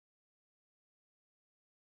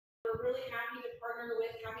we're really happy to partner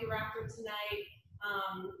with Happy Raptor tonight.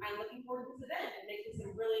 I'm looking forward to this event and making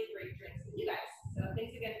some really great drinks with you guys. So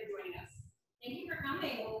thanks again for joining us. Thank you for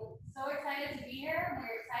coming. We're so excited to be here.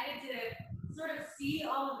 We're excited to sort of see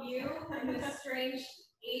all of you in this strange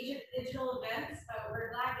age of digital events, but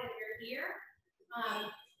we're glad that you're here.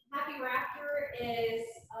 Happy Raptor is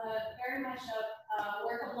very much a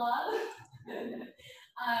work of love.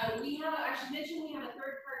 We have, I should mention, we have a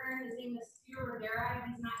third partner. His name is Peter Rivera.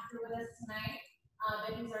 He's not here with us tonight,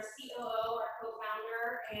 but he's our COO, our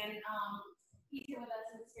co-founder, and he's here with us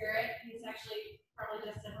in spirit. He's actually probably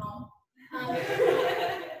just at home.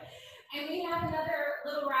 And we have another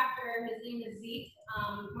little raptor. His name is Zeke.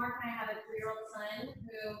 Mark and I have a 3-year-old son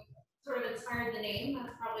who sort of inspired the name.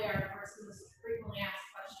 That's probably our first and most frequently asked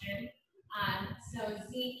question. So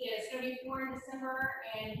Zeke is 34 in December,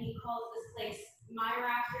 and he calls this place my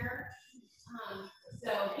Raptor.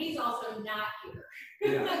 So he's also not here.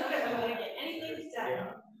 Yeah. I don't want to get anything done.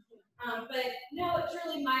 Yeah. But no,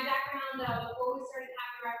 truly my background, before we started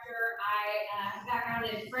Happy Raptor, I have background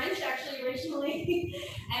in French, actually, originally,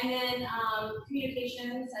 and then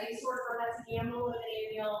communications. I used to work for Betsy Gamble, if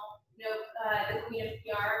any of you know the Queen of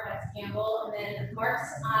PR, Betsy Gamble, and then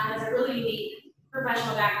Mark's has a really unique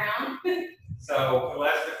professional background. So for the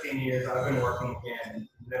last 15 years, I've been working in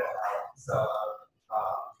mental health. So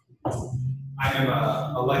I am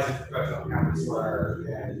a licensed professional counselor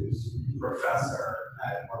and professor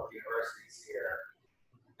at one of the universities here.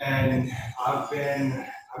 And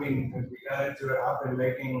we got into it, I've been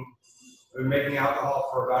making alcohol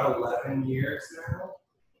for about 11 years now,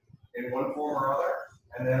 in one form or other.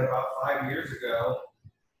 And then about 5 years ago,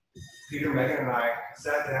 Peter, Meagen, and I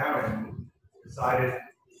sat down and decided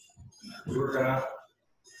we were gonna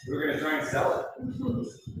try and sell it.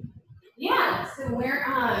 Yeah, so we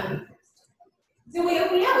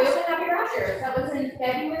opened Happy Raptor. That was in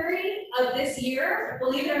February of this year.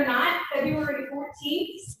 Believe it or not, February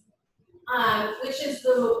 14th, which is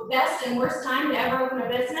the best and worst time to ever open a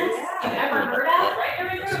business you've ever heard of. Right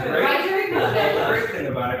during COVID. Right during COVID. The great thing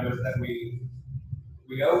about it was that we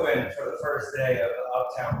opened for the first day of the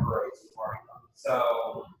Uptown Parade Mardi Gras.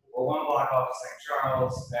 So we're one block off of St.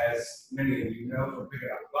 Charles, as many of you know from picking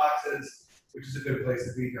up boxes, which is a good place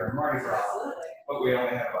to be here in Mardi Gras. Absolutely. But we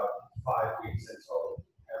only have about 5 weeks until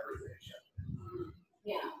everything shut.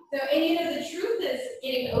 Yeah. So, and the truth is,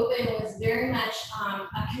 getting open was very much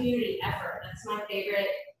a community effort. That's my favorite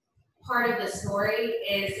part of the story.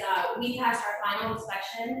 Is we passed our final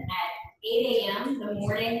inspection at 8 a.m. the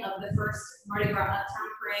morning of the first Mardi Gras Uptown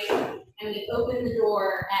Parade, and we opened the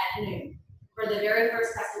door at noon for the very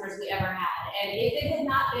first customers we ever had. And if it had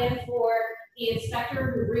not been for the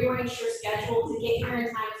inspector who rearranged her schedule to get here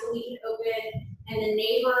in time so we could open, and the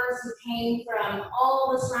neighbors who came from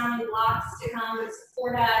all the surrounding blocks to come and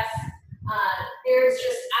support us, there's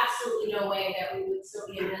just absolutely no way that we would still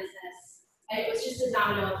be in business. And it was just a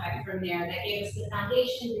domino effect from there that gave us the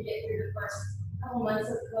foundation to get through the first couple months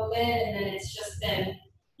of COVID, and then it's just been,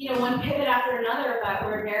 one pivot after another, but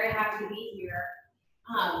we're very happy to be here.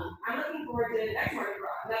 I'm looking forward to the next Mardi Gras.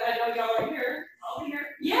 Now that I know y'all are here, I'll be here.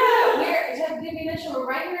 Yeah, did we mention we're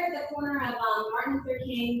right here at the corner of Martin Luther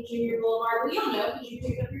King Jr. Boulevard. We all know because you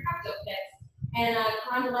picked up your cocktail kits, and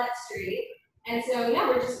Condolet Street. And so, yeah,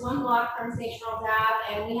 we're just one block from St. Charles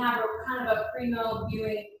Ave, and we have a kind of a primo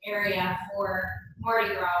viewing area for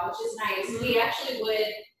Mardi Gras, which is nice. We actually would,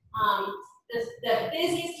 the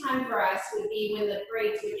busiest time for us would be when the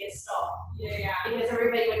parades would get stalled. Yeah. Because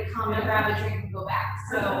everybody would come and grab a drink and go back.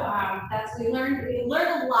 So we learned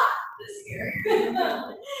a lot this year.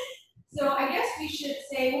 So I guess we should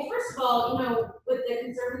say, well, first of all, with the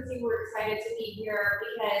Conservancy, we're excited to be here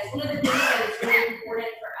because one of the things that is really important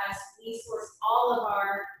for us, we source all of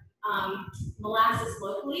our molasses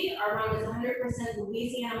locally. Our rum is 100%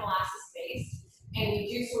 Louisiana molasses based, and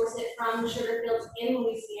we do source it from sugar fields in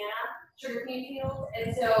Louisiana, sugarcane fields.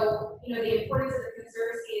 And so, the importance of the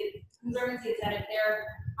Conservancy is that if there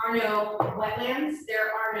are no wetlands, there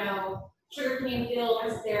are no sugarcane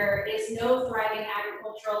fields, there is no thriving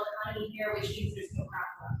agricultural economy here, which means there's no crop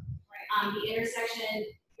growth. Right? The intersection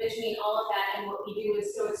between all of that and what we do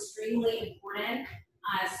is so extremely important.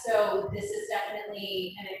 So this is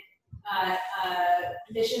definitely a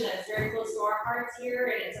mission that is very close to our hearts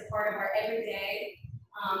here, and it's a part of our everyday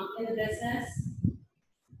in the business.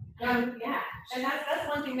 Yeah, and that's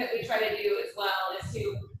one thing that we try to do as well, is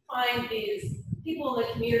to find these people in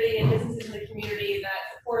the community and businesses in the community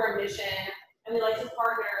that support our mission, and we like to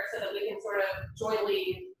partner so that we can sort of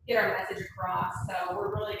jointly get our message across. So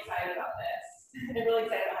we're really excited about this, and really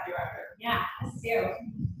excited about Happy Raptor. Yeah, us too.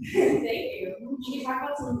 Thank you. Can you talk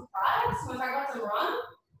about some products? Want to talk about some rum?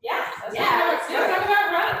 Yeah.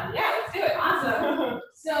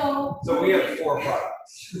 4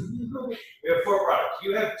 products. We have 4 products.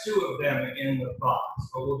 You have 2 of them in the box,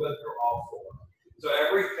 but we'll go through all 4. So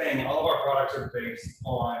everything, all of our products are based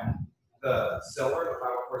on the silver, the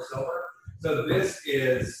 504 silver. So this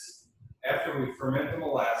is, after we ferment the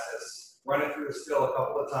molasses, run it through the still a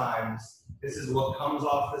couple of times. This is what comes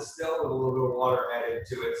off the still with a little bit of water added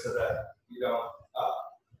to it so that you don't,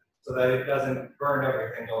 so that it doesn't burn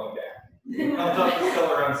everything going down. It comes off the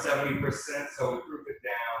still around 70%, so we proof it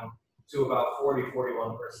down to about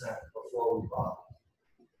 40–41% before we bottle.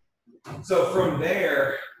 So from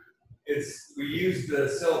there, we use the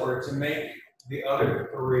silver to make the other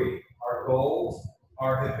 3. Our gold,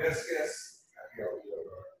 our hibiscus,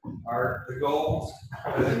 the gold,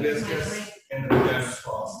 the hibiscus, and the banana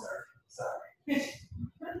foster. Sorry.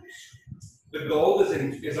 The gold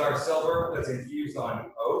is our silver that's infused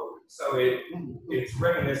on oak, so it's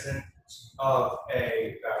reminiscent of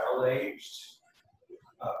a barrel-aged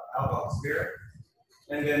alcohol spirit.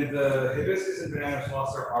 And then the hibiscus and banana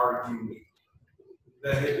foster are unique.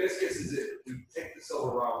 The hibiscus is we take the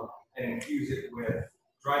silver rum and infuse it with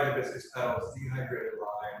dried hibiscus petals, dehydrated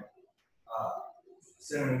lime,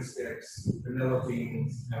 cinnamon sticks, vanilla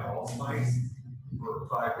beans, and allspice for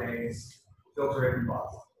 5 days, filter it and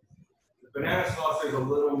bottle. The banana foster is a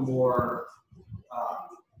little more,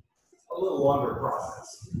 a little longer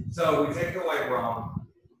process. So we take the white rum,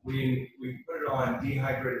 we put it on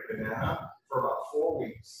dehydrated banana for about 4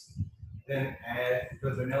 weeks, then add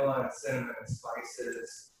the vanilla and cinnamon and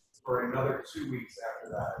spices for another 2 weeks after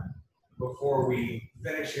that, before we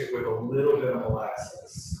finish it with a little bit of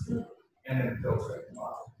molasses, and then filter it and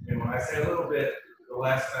bottle. And when I say a little bit, the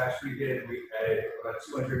last batch we did, we added about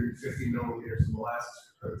 250 milliliters of molasses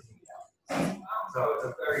for 13 gallons. So it's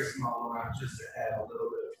a very small amount just to add a little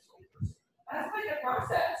bit of flavor. That's quite a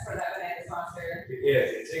process for that banana foster. It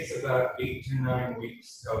is. It takes about 8 to 9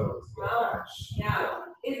 weeks total. Wow. Yeah.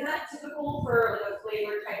 Is that typical for like a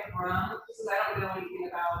flavor type of rum? Because I don't know anything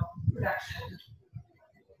about production.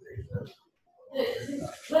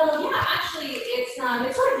 Well, yeah, actually, it's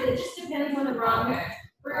sort of, it just depends on the rum. Okay.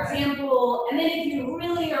 For example, and then if you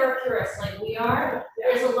really are a purist like we are,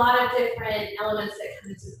 there's a lot of different elements that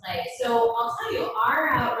come into play. So I'll tell you,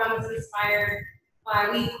 our rum is inspired by,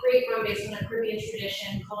 we create rum based on a Caribbean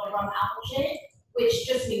tradition called a rum applejack, which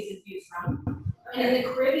just means infused rum. And in the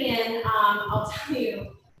Caribbean, I'll tell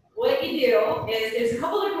you, what you do is there's a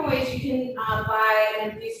couple different ways you can buy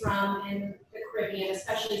an infused rum in the Caribbean,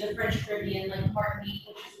 especially the French Caribbean, like Martinique,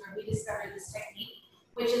 which is where we discovered this technique,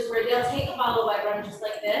 which is where they'll take a bottle of white rum just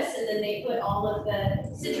like this, and then they put all of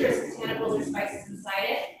the citrus, botanicals, or spices inside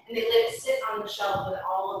it, and they let it sit on the shelf with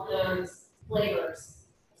all of those flavors.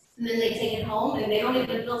 And then they take it home, and they don't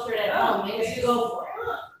even filter it at home. They just go for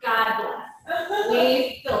it. God bless.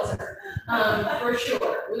 We filter, for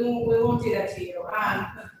sure. We won't do that to you.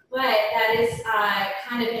 But that is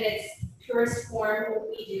kind of in its purest form what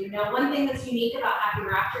we do. Now, one thing that's unique about Happy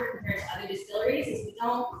Raptor compared to other distilleries is we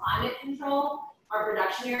don't climate control our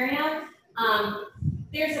production area.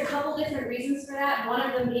 There's a couple different reasons for that. One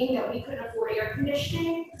of them being that we couldn't afford air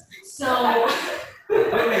conditioning. So you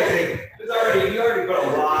already put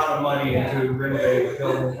a lot of money into renovating the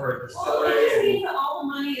building for a Well, it just distillery. means that all the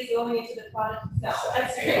money is going into the product itself.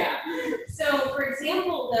 That's true. Yeah. So, for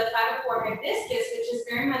example, the 504 hibiscus, which is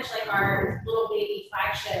very much like our little baby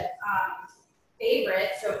flagship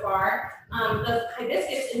favorite so far, the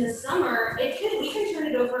hibiscus in the summer, we can turn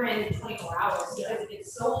it over in 24 hours because it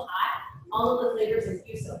gets so hot, all of the flavors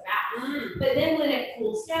infuse so fast. But then when it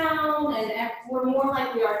cools down, and we're more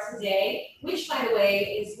like we are today, which by the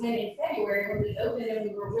way is when in February when we opened and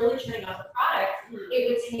we were really turning out the product, it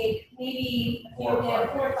would take maybe 4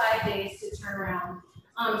 or 5 days to turn around.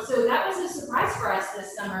 So that was a surprise for us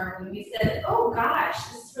this summer when we said, oh gosh,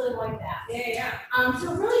 this is really going fast. Yeah.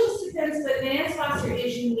 So it really just depends, but banana foster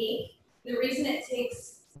is unique. The reason it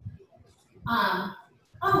takes,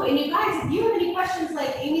 oh, and you guys, if you have any questions,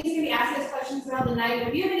 like Amy's gonna be asking us questions throughout the night, but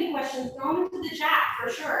if you have any questions, throw them into the chat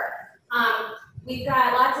for sure. We've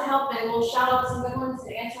got lots of help and we'll shout out some good ones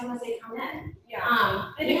to answer them as they come in.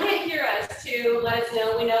 Yeah. And you can't hear us too, let us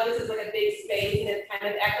know. We know this is like a big space and it's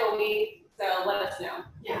kind of echoey, so let us know.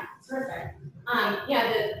 Yeah, perfect.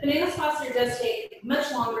 Yeah, the banana foster does take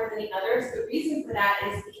much longer than the others. The reason for that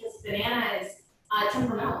is because banana is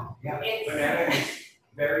temperamental. Yeah, banana is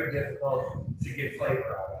very difficult to get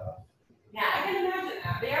flavor out of. Yeah, I can imagine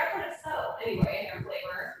that. They are kind of subtle anyway in their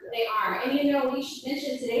flavor. They are. And you know, we should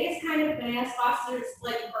mention today is kind of banana foster's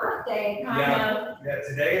like birthday kind of. Yeah,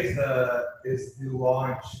 today is the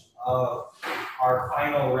launch of our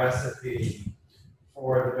final recipe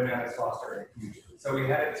for the banana foster infusion. So we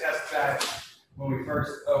had a test batch when we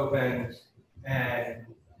first opened and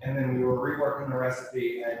then we were reworking the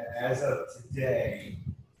recipe, and as of today,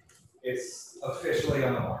 it's officially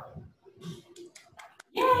on the market.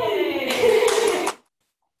 Yay!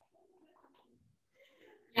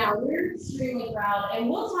 Yeah, we're extremely proud, and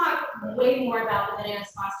we'll talk way more about the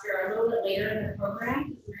Bananas Foster a little bit later in the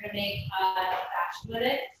program. We're going to make a batch with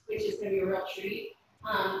it, which is going to be a real treat.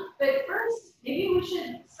 But first, maybe we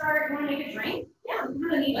should start. Want to make a drink? Yeah, we're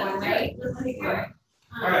going to need one, right? Let's make it.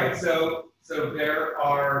 All right, so there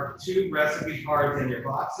are 2 recipe cards in your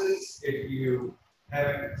boxes. If you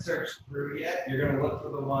haven't searched through yet, you're going to look for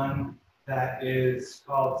the one that is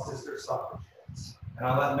called Sister Suffragettes. And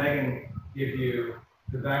I'll let Meagen give you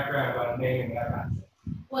the background about naming that concept.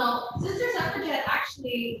 Well, Sister Suffragette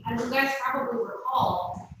actually, as you guys probably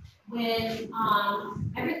recall, when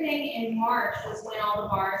everything in March was when all the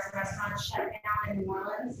bars and restaurants shut down in New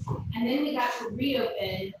Orleans, and then we got to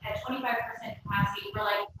reopen at 25% capacity for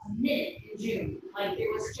like a minute in June. Like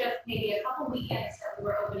there was just maybe a couple weekends that we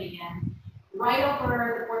were open again, right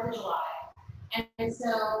over the 4th of July. And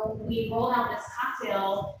so we rolled out this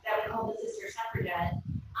cocktail that we called the Sister Suffragette.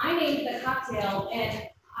 I named the cocktail, and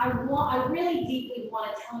I really deeply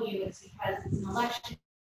want to tell you it's because it's an election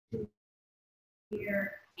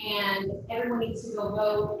year, and everyone needs to go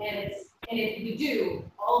vote, and if you do,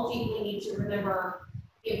 all deeply need to remember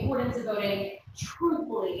the importance of voting.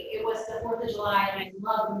 Truthfully, it was the 4th of July, and I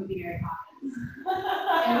love the movie Mary Poppins.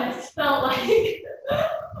 And it felt like, and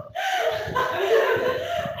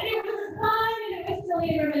it was fun, and it was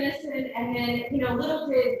silly and reminiscent, and then, little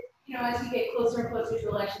did, as we get closer and closer to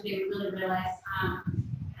election day, we really realized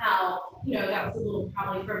how, that was a little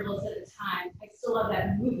probably frivolous at the time. I still love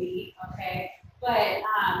that movie, okay? But,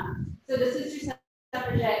 so the Sister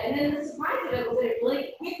Suffragette, and then the surprise of it was that it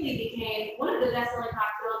really quickly became one of the best-selling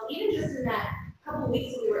cocktails, even just in that couple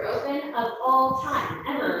weeks that we were open, of all time,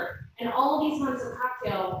 ever, and all these months of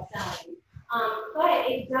cocktail selling. But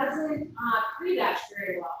it doesn't pre-batch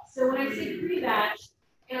very well. So when I say pre-batch,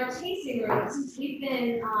 in our tasting room, since we've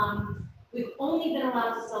only been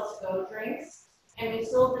allowed to sell to-go drinks, and we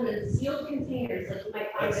sold them in sealed containers, like you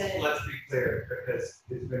might find it. Let's be clear, because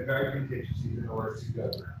it's been very contentious using the word to-go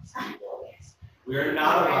drinks. We were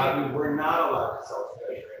not allowed to sell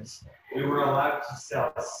to-go drinks. We were allowed to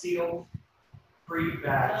sell sealed,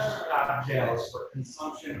 pre-batch cocktails for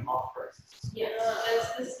consumption off premises. Yes,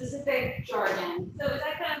 that's the specific jargon. So is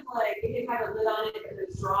that kind of like, you can have a lid on it because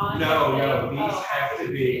it's drawn? No, these have to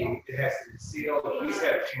be, it has to be sealed. These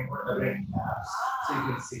have chamber opening caps, so you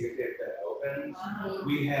can see if they've been opened.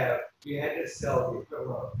 We had to sell the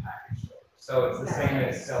equivalent of packaged liquor. So it's the same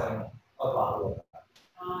as selling a bottle of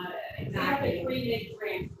Exactly. Pre-made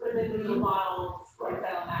drinks, put them in the bottles, right,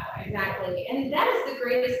 sell that way. Exactly. And that is the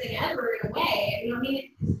greatest thing ever in a way. I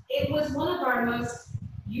mean, it was one of our most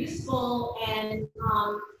useful and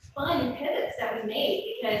fun pivots that we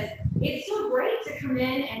made, because it's so great to come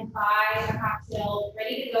in and buy a cocktail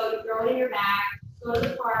ready to go, throw it in your bag, go to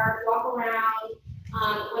the park, walk around,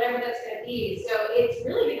 whatever that's going to be. So it's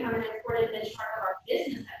really become an important niche part of our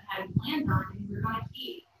business that we had planned on and we're going to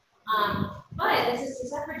keep. But the Sister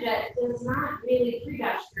Suffragette does not really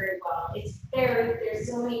pre-batch very well. There's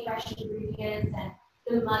so many fresh ingredients, and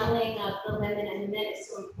the muddling of the lemon and the mint is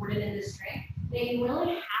so important in this drink. They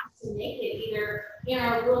really have to make it either,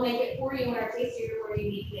 we'll make it for you in our tasting room, or you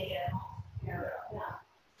need to make it at home. Yeah.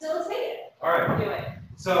 So let's make it. All right. Do it.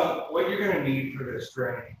 So what you're going to need for this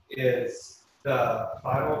drink is the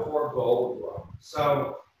 504 Gold Rum.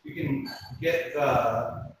 So you can get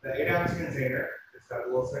the 8-ounce container. It's got a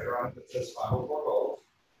little sticker on it that says 504 Gold.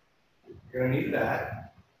 You're going to need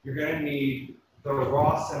that. You're going to need the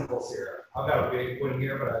raw simple syrup. I've got a big one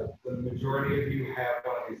here, but the majority of you have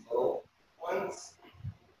one of these little ones.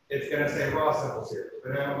 It's going to say raw simple syrup. The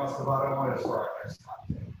banana muscovado one is for our next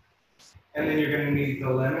cocktail. And then you're going to need the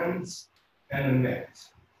lemons and the mint.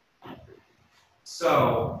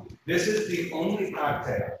 So this is the only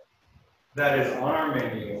cocktail that is on our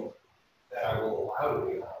menu that I will allow to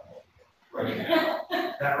be on our menu right now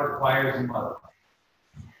that requires muddling.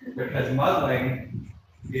 Because muddling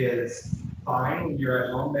is fine when you're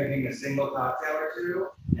at home making a single cocktail or two,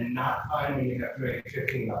 and not fine when you have to make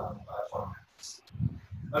 15 of them by 20 minutes.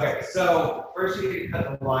 Okay, so first you need to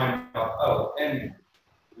cut the lime off. Oh, and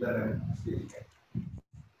lemon, excuse me.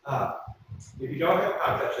 If you don't have a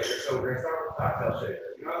cocktail shaker, so we're going to start with a cocktail shaker.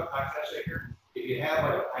 If you don't have a cocktail shaker, if you have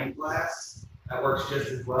like a pint glass, that works just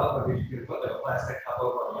as well, because you can put like a plastic cup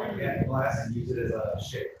over a pint glass and use it as a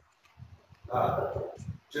shaker.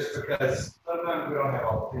 Just because sometimes we don't have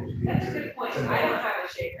all the things you need. That's a good point. I don't have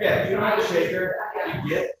a shaker. Yeah, if you don't have a shaker,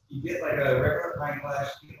 you get like a regular pint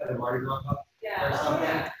glass, you get like a Mardi Gras cup or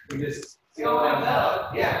something. You just seal it on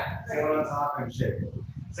top. Yeah, seal it on top and shake it.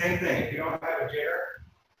 Same thing, if you don't have a jigger,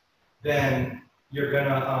 then you're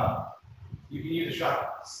gonna, you can use a shot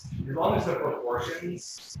glass. As long as the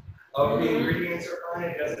proportions of the ingredients are fine,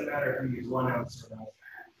 it doesn't matter if you use 1 ounce or 1 ounce.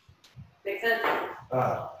 Makes sense.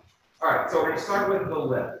 All right, so we're gonna start with the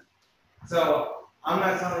lemon. So I'm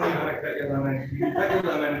not telling you how to cut your lemon. You can cut your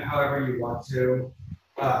lemon however you want to.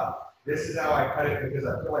 This is how I cut it because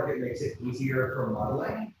I feel like it makes it easier for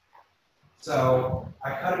muddling. So I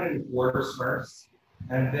cut it in quarters first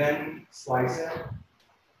and then slice it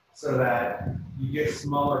so that you get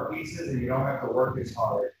smaller pieces and you don't have to work as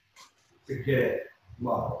hard to get it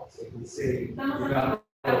muddled. So you can see. It's almost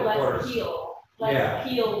like less peel. Less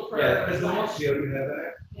peel for yeah, because the more peel you have in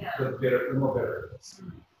it, the more bitter it is.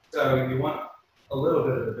 So you want a little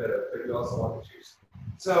bit of the bitter, but you also want the juice.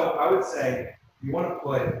 So I would say you want to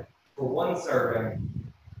put, for 1 serving,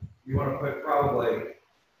 you want to put probably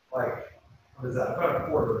like, what is that? About a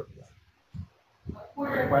quarter of that. A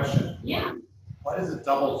quarter. Question. Yeah. What is a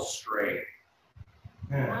double straight?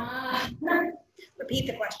 Repeat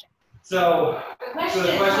the question. So the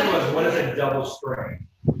question was, what is a double strain?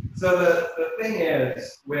 So the thing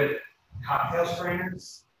is, with cocktail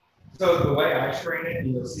strainers, so the way I strain it,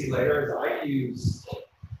 and you'll see later, is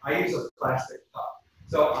I use a plastic cup.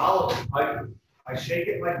 So I shake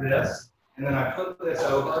it like this, and then I flip this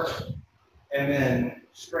over, and then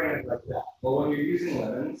strain it like that. But when you're using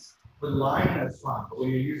lemons, with lime, that's fine. But when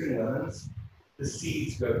you're using lemons, the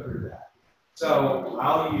seeds go through that. So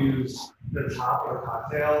I'll use the top of a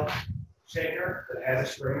cocktail shaker that has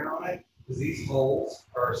a strainer on it, because these holes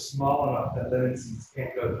are small enough that lemon seeds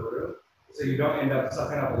can't go through. So you don't end up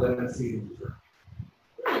sucking up a lemon seed in your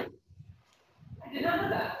drink. I did not know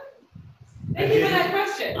that. Thank you for that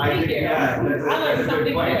question. Thank you. Yeah, that's I learned a something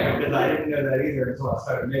good point, new. because I didn't know that either until I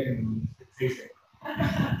started making them and tasting.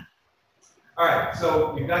 All right,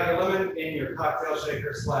 so you've got your lemon in your cocktail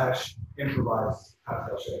shaker / improvised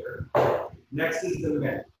cocktail shaker. Next is the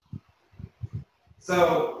mint.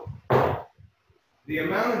 So the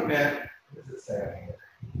amount of mint, what does it say on here?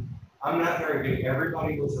 I'm not very good.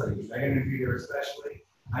 Everybody will tell you, Meagen and Peter especially,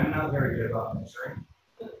 I'm not very good about measuring.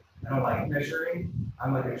 I don't like measuring.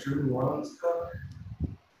 I'm like a true New Orleans cook.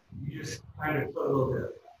 You just kind of put a little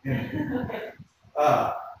bit in.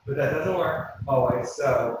 But that doesn't work always.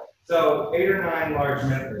 So 8 or 9 large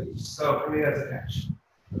mint leaves. So for me, that's a pinch,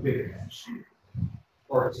 a big pinch,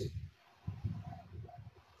 or 2.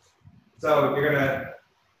 So you're gonna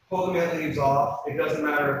pull the mint leaves off. It doesn't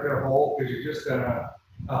matter if they're whole because you're just gonna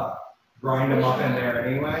grind them up in there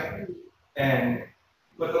anyway, and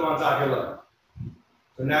put them on top of your lemon.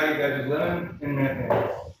 So now you got your lemon and mint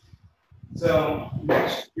leaves. So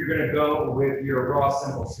next you're gonna go with your raw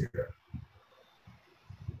simple syrup.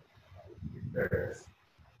 There it is.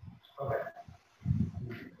 Okay.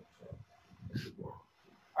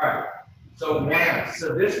 All right. So 1 ounce.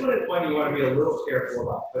 So this one is one you want to be a little careful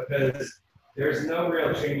about because there's no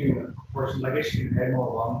real changing the proportions. I guess you can add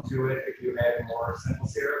more rum to it if you add more simple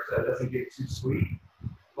syrup, so it doesn't get too sweet.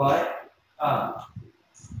 But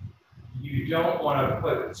you don't want to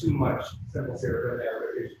put too much simple syrup in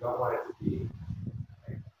there because you don't want it to be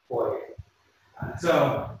cloying.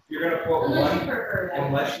 So you're going to put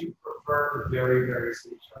unless you prefer very, very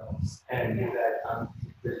sweet kernels, and that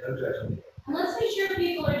there's no judgment. And let's make sure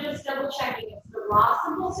people are just double checking. It's the raw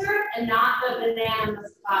simple syrup and not the banana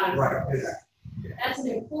muscovado. Right. That's an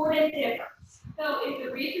important difference. So if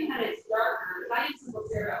the reason that it's darker, because I use simple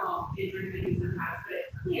syrup at home, is drinking sometimes, but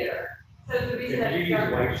it's clear. So the reason that If you it's use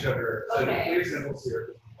darker. white sugar, so the Okay. clear simple syrup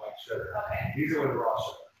is white sugar. Okay. These are with raw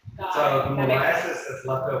sugar. Got So it. the That makes molasses that's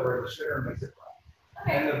left over, the sugar makes it black.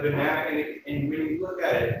 Okay. And the banana, and when you look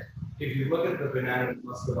at it, if you look at the banana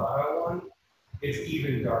muscovado one, it's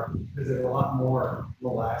even darker because there's a lot more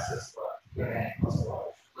molasses left than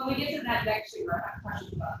muscovado. When we get to that next year, I have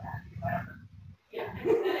questions about that. Because I don't know. Yeah.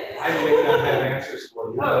 I may not have answers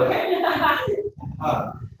for you. Oh, okay.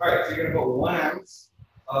 All right, so you're gonna put 1 ounce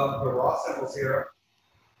of the raw simple syrup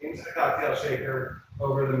into the cocktail shaker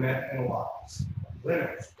over the mint and limes.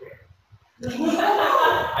 Lemons.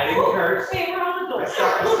 I didn't curse. Hey, we're on the door. I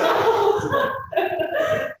stopped myself.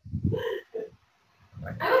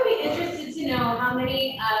 I would be interested to know how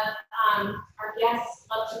many of our guests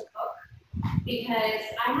love to cook, because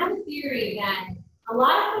I have a theory that a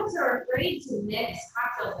lot of folks are afraid to mix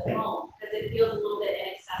cocktails at home because it feels a little bit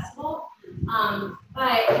inaccessible.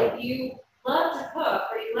 But if you love to cook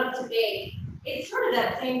or you love to bake, it's sort of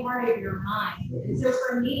that same part of your mind. And so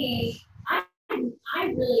for me, I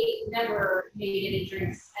really never made any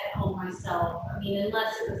drinks at home myself. I mean,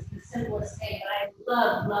 unless it was the simplest thing, but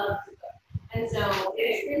I love to cook. And so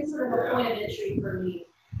it's been sort of a point of entry for me.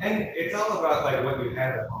 And it's all about like what you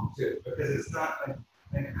have at home too, because it's not like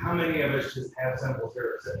how many of us just have simple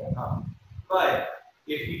syrup sitting at home. But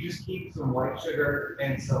if you just keep some white sugar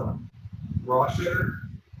and some raw sugar,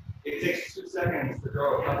 it takes 2 seconds to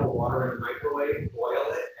throw a cup of water in the microwave,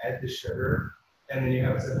 boil it, add the sugar, and then you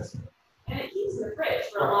have a simple syrup. And it keeps in the fridge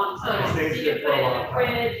for a long time. It So stays you good can for put a it in long the time.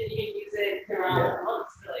 fridge and you can use it for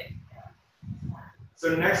months, really.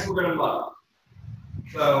 So next we're gonna muddle.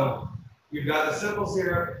 So you've got the simple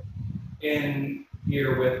syrup in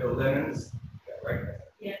here with the lemons, right?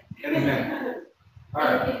 Yeah. And the mint. All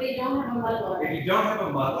right. And if they don't have a muddler, If you don't have a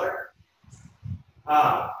muddler,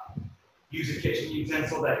 use a kitchen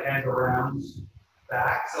utensil that has a round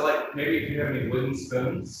back. So like maybe if you have any wooden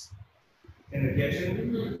spoons in the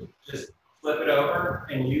kitchen, just flip it over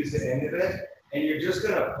and use the end of it, and you're just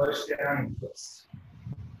gonna push down and twist.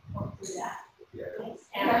 don't do that. Yeah.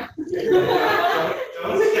 Yeah.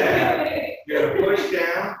 Don't stab. You're gonna push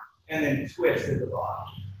down and then twist at the bottom.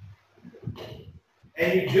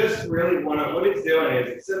 And you just really wanna, what it's doing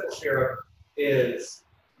is the simple syrup is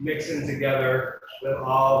mixing together with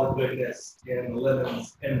all the goodness in the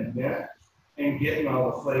lemons and the mint and getting all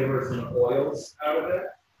the flavors and the oils out of it.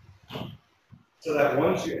 So that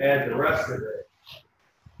once you add the rest of it,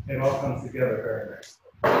 it all comes together very nicely.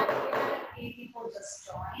 People just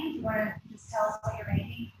joined. You want to just tell us what you're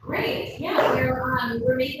making? Great. Yeah,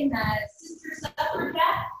 we're making the sister supper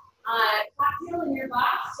cat cocktail in your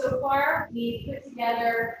box. So far, we put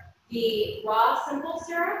together the raw simple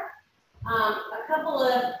syrup, a couple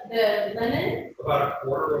of the lemon, About a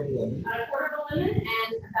quarter of a lemon, about a quarter of a lemon,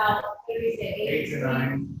 and about, what do we say, 8 to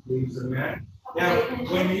 9 leaves of mint. couple Now, of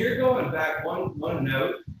when you're going back, one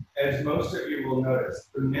note, as most of you will notice,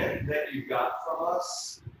 the mint that you got from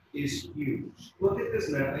us is huge. Look at this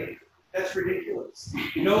mint leaf. That's ridiculous.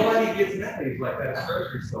 Nobody gets mint leaves like that at the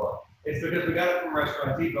grocery store. It's because we got it from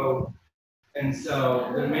Restaurant Depot, and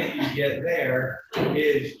so the mint you get there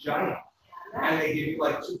is giant, and they give you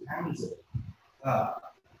like 2 pounds of it.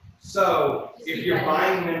 So if you're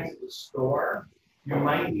buying mint at the store, you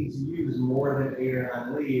might need to use more than 8 or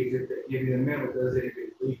 9 leaves if they give you the mint with those 8 big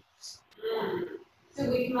leaves. So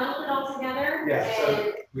we've muddled it all together. Yeah, And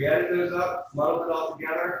so we added those up, muddled it all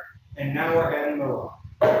together, and now we're adding the rum.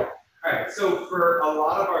 All right, so for a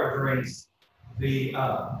lot of our drinks, the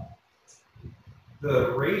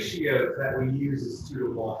ratio that we use is 2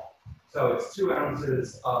 to 1. So it's 2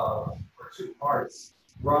 ounces of, or 2 parts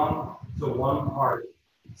rum to 1 part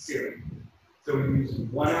syrup. So we use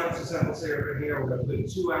 1 ounce of simple syrup in here. We're going to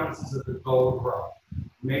put 2 ounces of the gold rum.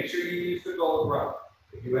 Make sure you use the gold rum.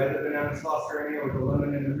 If you add the banana saucer in here with the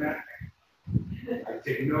lemon and the mint, I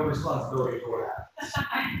take no responsibility for that.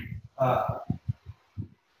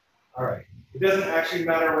 All right. It doesn't actually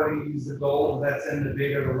matter whether you use the gold that's in the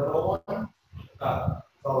big or the little one. It's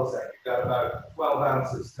all the same. You've got about 12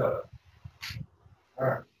 ounces total. All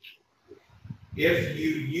right. If you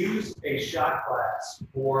use a shot glass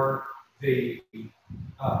for the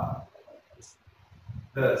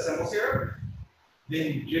simple syrup,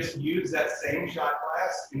 then you just use that same shot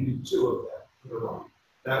glass and do 2 of them for the rum.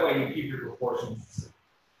 That way you keep your proportions the same.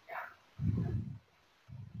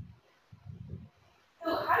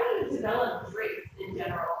 So how do you develop drinks in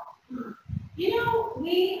general? you know,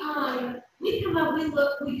 we come up,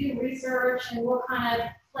 we do research and we'll kind of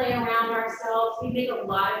play around ourselves. We make a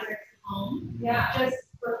lot of drinks at home. Yeah. Just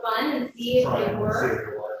for fun and see if Try they it and see work. if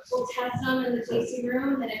it works. We'll test them in the tasting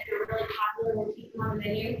room, and if they're really popular, we'll keep them on the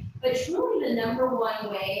menu. But truly, the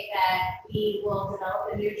 #1 way that we will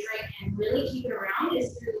develop a new drink and really keep it around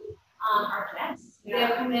is through our guests. Yeah.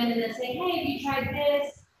 They'll come in and they'll say, hey, have you tried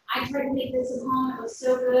this? I tried to make this at home. It was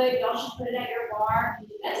so good. Y'all should put it at your bar.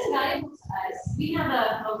 That's valuable to us. We have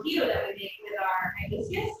a mojito that we make with our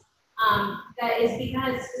hibiscus. That is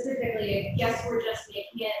because specifically guests were just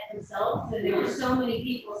making it themselves, and there were so many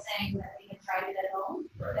people saying that they had tried it at home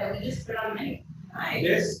that we just put it on the menu.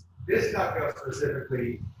 Nice. This cocktail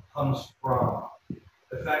specifically comes from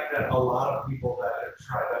the fact that a lot of people that have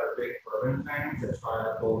tried that are big bourbon fans that try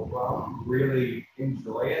that gold rum really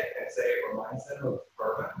enjoy it and say it reminds them of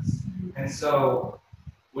bourbons. And so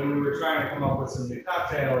when we were trying to come up with some new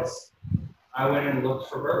cocktails, I went and looked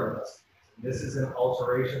for bourbon recipes. This is an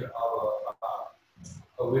alteration of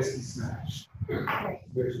a whiskey smash,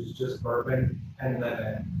 which is just bourbon and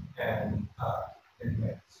lemon and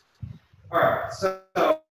mint. All right, so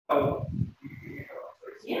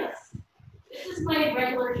Yes, this is my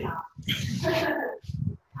regular job.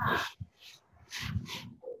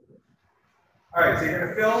 all right, so you're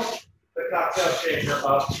gonna fill the cocktail shaker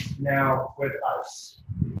up now with ice.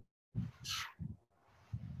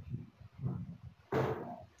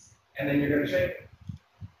 and then you're going to shake it.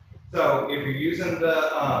 So if you're using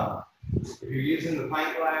the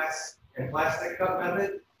pint glass and plastic cup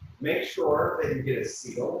method, make sure that you get a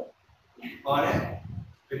seal on it,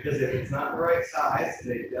 because if it's not the right size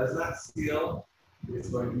and it does not seal, it's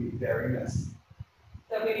going to be very messy.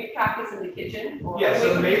 So maybe practice in the kitchen. Or Yeah,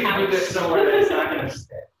 so maybe do this somewhere that's not going to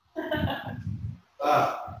stick.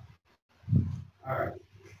 All right.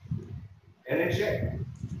 And then shake.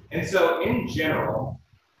 And so in general,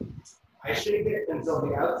 I shake it until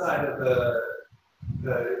the outside of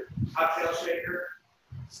the cocktail shaker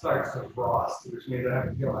starts to frost, which means I have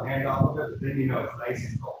to peel my hand off of it, but then you know it's nice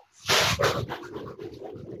and cold.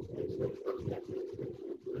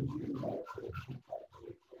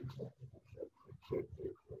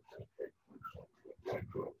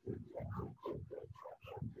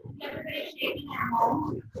 Everybody shaking at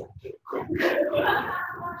home.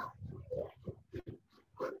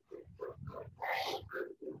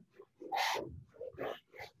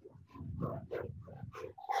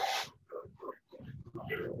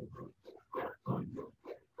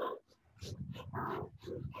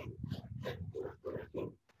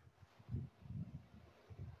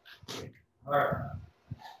 All right.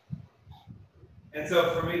 And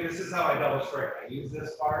so for me, this is how I double strain. I use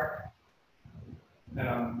this part, and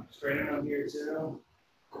I'm straining them here too.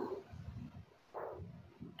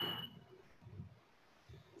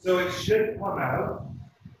 So it should come out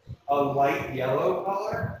a light yellow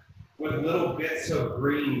color with little bits of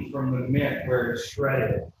green from the mint where it's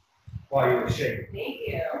shredded while you were shaking. Thank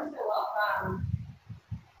you. You're welcome.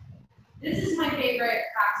 This is my favorite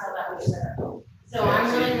cocktail that we serve. So Yeah, I'm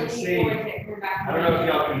so really you can looking see- forward to it coming back. I don't know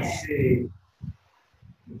if y'all can see.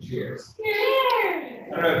 Cheers. Cheers.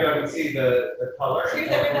 I don't know if y'all can see the color. Cheers,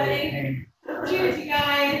 It's hopefully everybody. came- Cheers, you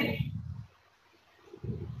guys.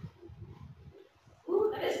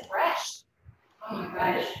 Ooh, that is fresh. Oh my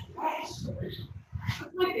That gosh. is fresh.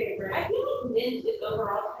 That's my favorite. I feel like mint is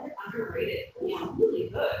overall kind of underrated. It's really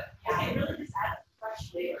good. Yeah, it really just adds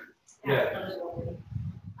fresh flavor. Yeah.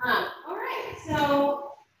 All right,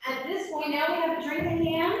 so at this point now we have a drink in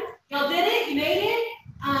hand. Y'all did it, you made it.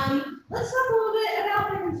 Let's talk a little bit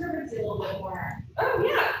about the Conservancy a little bit more. Oh,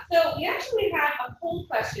 yeah. So we actually had a poll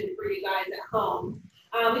question for you guys at home.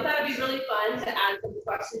 We thought it'd be really fun to add some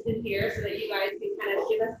questions in here so that you guys can kind of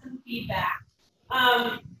give us some feedback.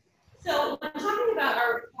 So when talking about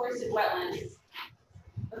our forested wetlands,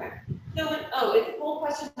 okay. So, it's poll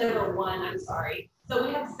question number 1, I'm sorry. So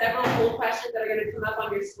we have several poll questions that are going to come up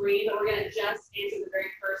on your screen, but we're going to just answer the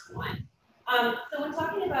very first one. So when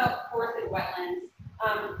talking about forested wetlands,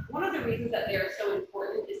 one of the reasons that they are so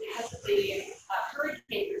important is because of the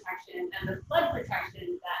hurricane protection and the flood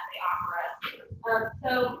protection that they offer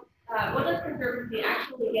us. Woodlands Conservancy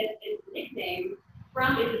actually gets its nickname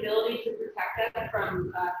from its ability to protect us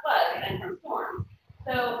from floods and from storms.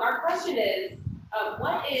 So our question is,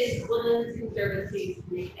 what is Woodlands Conservancy's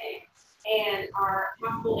nickname? And our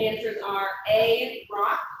possible answers are A,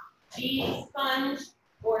 rock, B, sponge,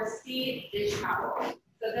 or C, dish towel.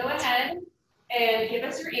 So go ahead and give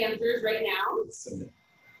us your answers right now.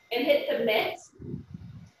 And hit submit.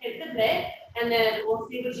 Hit submit, and then we'll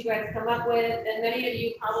see what you guys come up with. And many of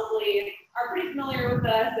you probably are pretty familiar with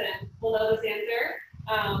us and will know this answer.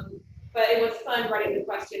 But it was fun writing the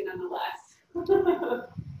question nonetheless.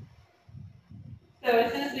 So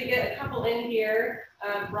as soon as we get a couple in here,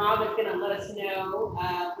 Rob is going to let us know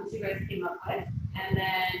what you guys came up with. And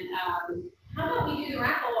then, How about we do the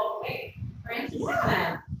raffle? Wait, Francis,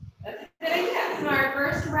 Yeah. that's a good idea. So our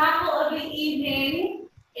first raffle of the evening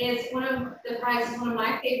is one of the prizes, one of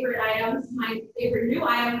my favorite items, my favorite new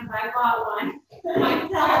items. I bought one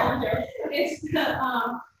myself. It's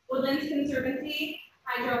the Woodlands Conservancy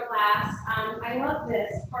Hydro Flask. I love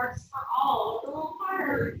this. Parts for all with a little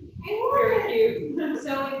heart. Very cute.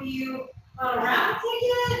 So if you want a raffle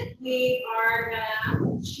ticket, we are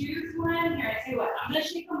gonna choose one. Here, I tell you what, I'm gonna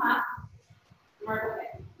shake them up. Mark,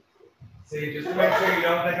 okay. See, just to make sure you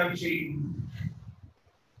don't think I'm cheating.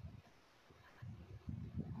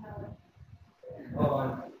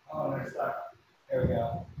 Hold on, they're stuck. There we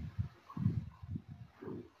go.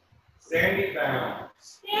 Sandy found.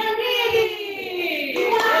 Sandy!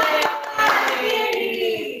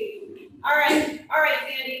 All right,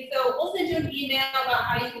 Sandy. So we'll send you an email about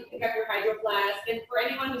how you can pick up your hydro flask. And for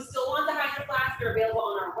anyone who still wants a hydro flask, they're available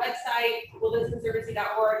on our website,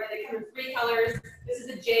 woodlandsconservancy.org, and they come in 3 colors. This is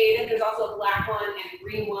a jade. There's also a black one and a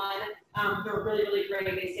green one. They're really, really great.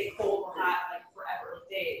 They stay cold or hot like forever,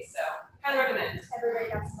 days. So highly recommend. Everybody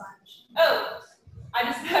got sponge. Oh, I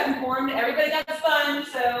just got informed that everybody got a sponge,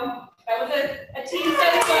 so that was a team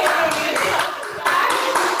study.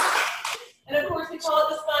 And of course, we call it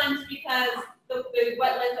the sponge because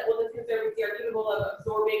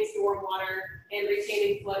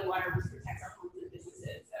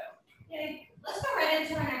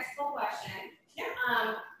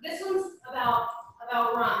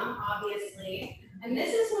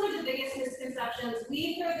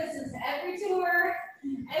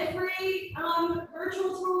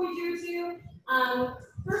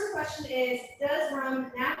First question is, does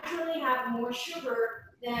rum naturally have more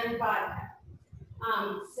sugar than vodka?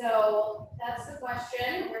 So that's the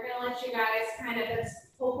question. We're gonna let you guys kind of, that's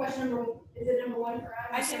whole question is it number one for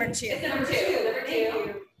us? Number two. It's number two. Thank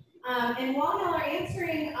you. And while y'all are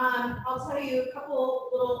answering, I'll tell you a couple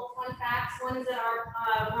little fun facts. One is that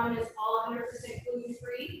our rum is all 100%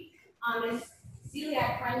 gluten-free. It's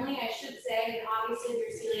celiac friendly, I should say. And obviously,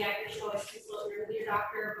 if you're celiac, you should always consult with your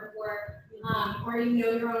doctor before, or you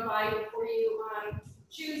know your own body before you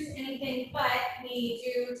choose anything. But we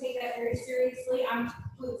do take that very seriously. I'm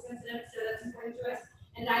gluten sensitive, so that's important to us.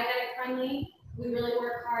 And diabetic friendly. We really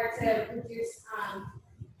work hard to reduce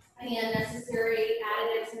any unnecessary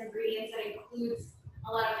additives and ingredients that includes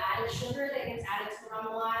a lot of added sugar that gets added to rum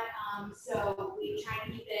a lot. So we try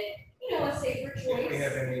and keep it, a safer choice. If we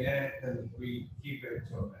have any in it, then we keep it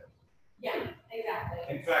to a minimum. Yeah,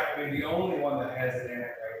 exactly. In fact, the only one that has it in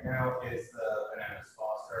it right now is the Bananas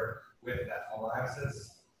Foster with that molasses.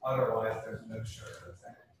 Otherwise, there's no sugar that's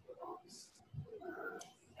in it.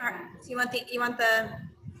 All right. So you want the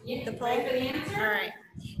poll? Ready for the answer? All right.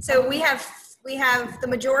 So we have the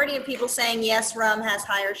majority of people saying yes, rum has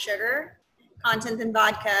higher sugar content than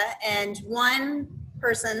vodka, and one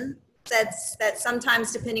person said that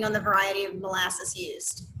sometimes depending on the variety of molasses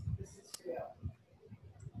used.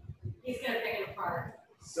 He's gonna pick it apart.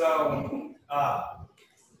 So,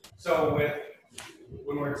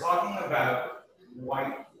 when we're talking about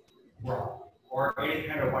white rum or any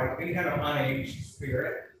kind of unaged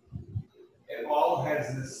spirit, it all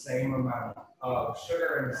has the same amount of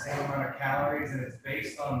sugar and the same amount of calories, and it's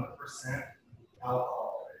based on the percent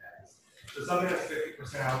alcohol it has. So something that's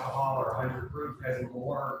 50% alcohol or 100 proof has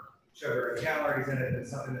more sugar and calories in it than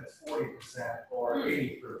something that's 40% or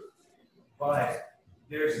 80 proof. But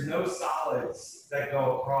there's no solids that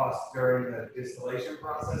go across during the distillation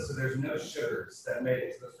process, so there's no sugars that make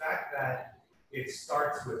it. So the fact that it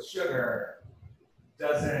starts with sugar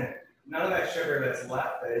none of that sugar that's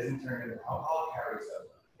left that isn't turned into alcohol carries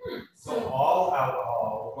over. So all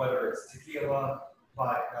alcohol, whether it's tequila,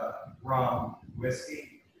 vodka, rum,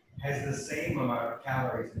 whiskey, has the same amount of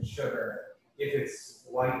calories and sugar if it's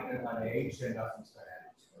white and unaged and nothing's been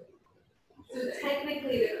added to it. So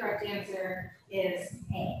technically, the correct answer is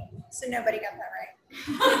A. So nobody got that right.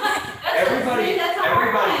 Everybody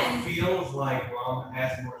feels like rum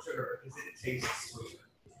has more sugar because it tastes sweeter.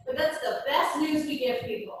 But that's the best news we give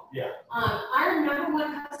people. Yeah. Our number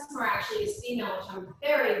one customer actually is female, which I'm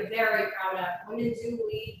very, very proud of. Women do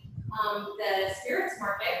lead the spirits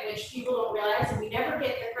market, which people don't realize, and we never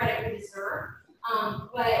get the credit we deserve.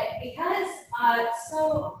 But because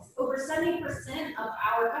over 70% of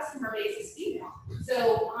our customer base is female.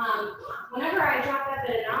 So whenever I drop that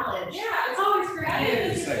bit of knowledge, it's always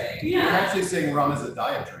great news. You're actually saying rum is a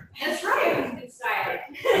diet drink. That's right. It's diet.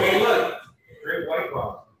 I mean, look, great white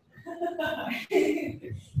rum.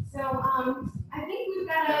 So I think we've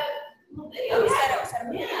got a little video.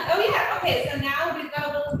 Okay, so now we've got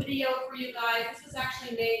a little video for you guys. This was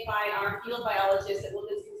actually made by our field biologist at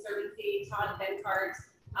Woodlands Conservancy, Todd Benkart.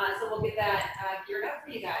 So we'll get that geared up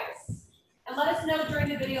for you guys. And let us know during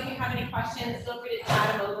the video if you have any questions. Feel free to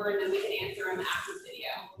chat them over and then we can answer them after the video.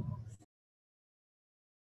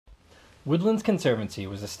 Woodlands Conservancy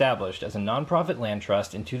was established as a nonprofit land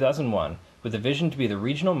trust in 2001 with a vision to be the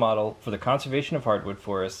regional model for the conservation of hardwood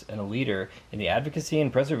forests and a leader in the advocacy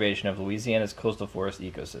and preservation of Louisiana's coastal forest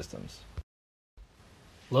ecosystems.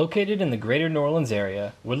 Located in the greater New Orleans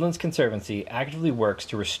area, Woodlands Conservancy actively works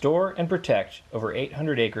to restore and protect over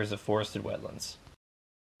 800 acres of forested wetlands.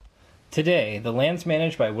 Today, the lands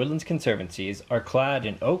managed by Woodlands Conservancies are clad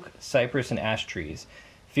in oak, cypress, and ash trees.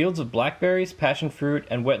 Fields of blackberries, passion fruit,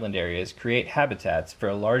 and wetland areas create habitats for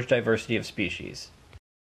a large diversity of species.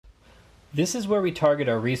 This is where we target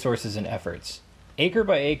our resources and efforts. Acre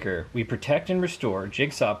by acre, we protect and restore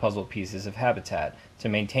jigsaw puzzle pieces of habitat to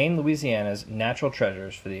maintain Louisiana's natural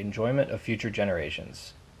treasures for the enjoyment of future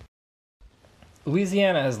generations.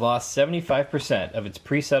 Louisiana has lost 75% of its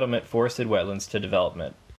pre-settlement forested wetlands to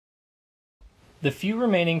development. The few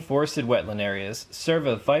remaining forested wetland areas serve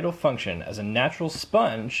a vital function as a natural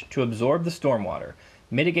sponge to absorb the stormwater,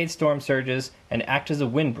 mitigate storm surges, and act as a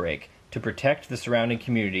windbreak to protect the surrounding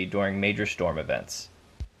community during major storm events.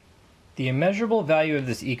 The immeasurable value of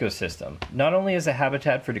this ecosystem, not only as a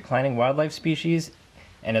habitat for declining wildlife species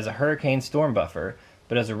and as a hurricane storm buffer,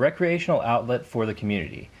 but as a recreational outlet for the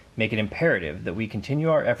community, make it imperative that we continue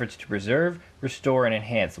our efforts to preserve, restore, and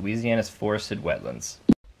enhance Louisiana's forested wetlands.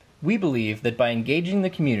 We believe that by engaging the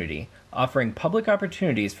community, offering public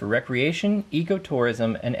opportunities for recreation,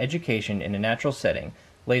 ecotourism, and education in a natural setting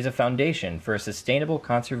lays a foundation for a sustainable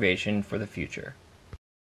conservation for the future.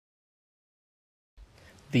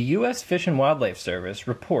 The U.S. Fish and Wildlife Service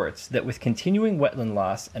reports that with continuing wetland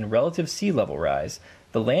loss and relative sea level rise,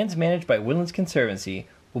 the lands managed by Woodlands Conservancy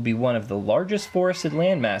will be one of the largest forested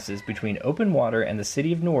land masses between open water and the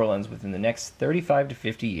city of New Orleans within the next 35 to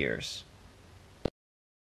 50 years.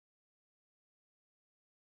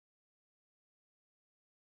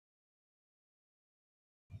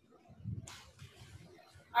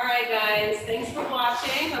 All right, guys, thanks for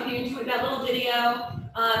watching. Hope you enjoyed that little video.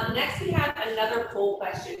 Next, we have another poll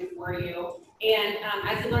question for you. And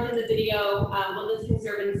as you learned in the video, Woodlands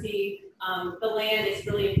Conservancy, the land is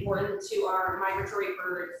really important to our migratory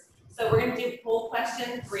birds. So we're going to do poll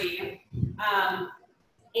question 3.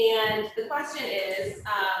 And the question is,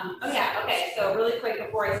 so really quick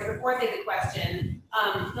before I say the question,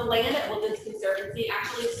 the land at Woodlands Conservancy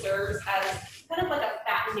actually serves as kind of like a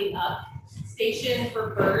fattening up station for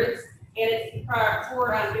birds, and it's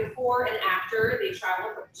for before and after they travel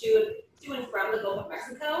to and from the Gulf of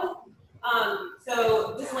Mexico.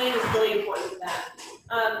 So this land is really important to them.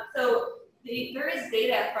 There is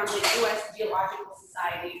data from the U.S. Geological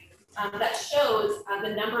Society that shows the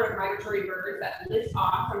number of migratory birds that lift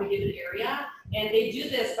off from a given area, and they do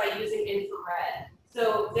this by using infrared.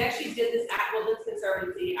 So they actually did this at Woodlands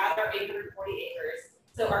Conservancy at our 840 acres.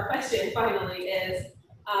 So our question finally is,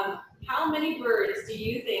 how many birds do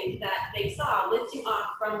you think that they saw lifting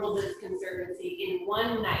off from Woodlands Conservancy in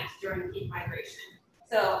one night during peak migration?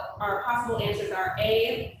 So our possible answers are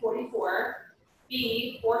A, 44,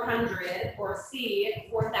 B, 400, or C,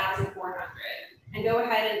 4,400. And go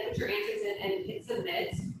ahead and put your answers in and hit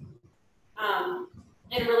submit.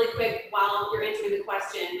 And really quick, while you're answering the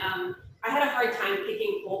question, I had a hard time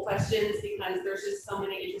picking poll questions because there's just so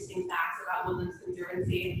many interesting facts about Woodlands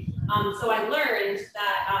Conservancy. So I learned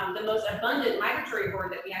that the most abundant migratory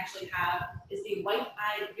bird that we actually have is the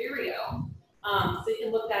white-eyed vireo. So you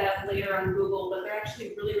can look that up later on Google, but they're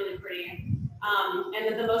actually really, really pretty. And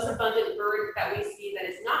then the most abundant bird that we see that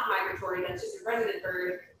is not migratory, that's just a resident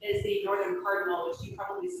bird, is the northern cardinal, which you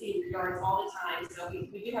probably see in your yards all the time. So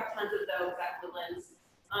we do have tons of those at Woodlands.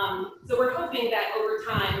 So we're hoping that over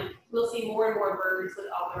time, we'll see more and more birds with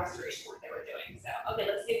all the restoration work that we're doing. So, okay,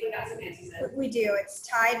 let's see if we got some answers in. We do. It's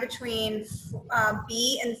tied between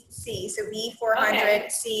B and C. So B 400, okay.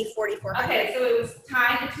 C 4400. Okay, so it was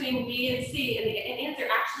tied between B and C, and the answer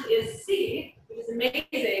actually is C, which is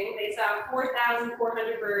amazing. They saw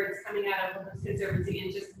 4,400 birds coming out of Woodlands Conservancy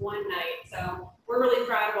in just one night. So we're really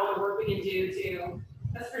proud of all the work we can do to.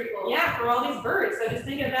 That's pretty cool. Yeah, for all these birds. So just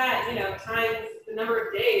think of that, times the number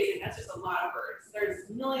of days, and that's just a lot of birds. There's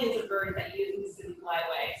millions of birds that use the Mississippi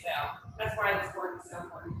Flyway, so that's why this work is so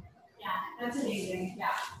important. Yeah, that's amazing. Yeah.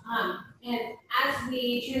 And as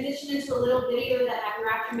we transition into a little video that Happy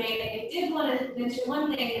Raptor made, I did want to mention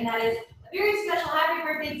one thing, and that is a very special happy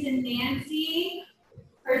birthday to Nancy.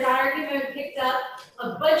 Her daughter came and picked up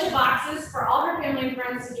a bunch of boxes for all her family and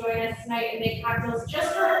friends to join us tonight and make cocktails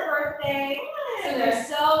just for her birthday. So they're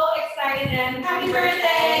so excited and happy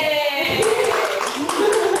birthday!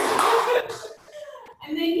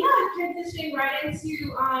 And then transitioning right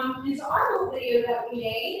into our little video that we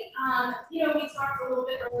made. We talked a little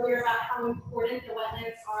bit earlier about how important the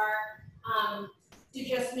wetlands are to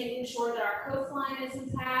just making sure that our coastline is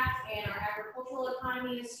intact and our agricultural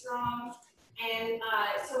economy is strong. And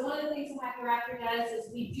so one of the things that Happy Raptor does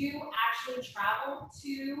is we do actually travel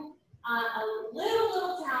to a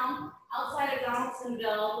little town outside of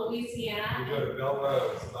Donaldsonville, Louisiana. We go to Bell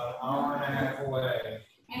Rose, about an hour and a half away,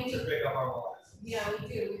 and to pick up our molasses. Yeah, we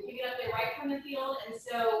do. We pick it up there right from the field, and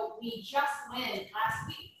so we just went last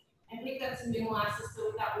week and picked up some new molasses,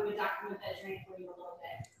 so we thought we would document that journey for you a little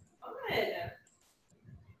bit. Good.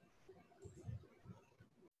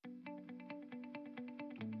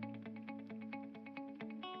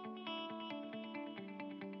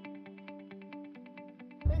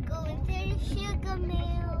 We're going to the sugar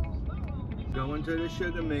mill. Going to the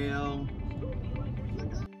sugar mill.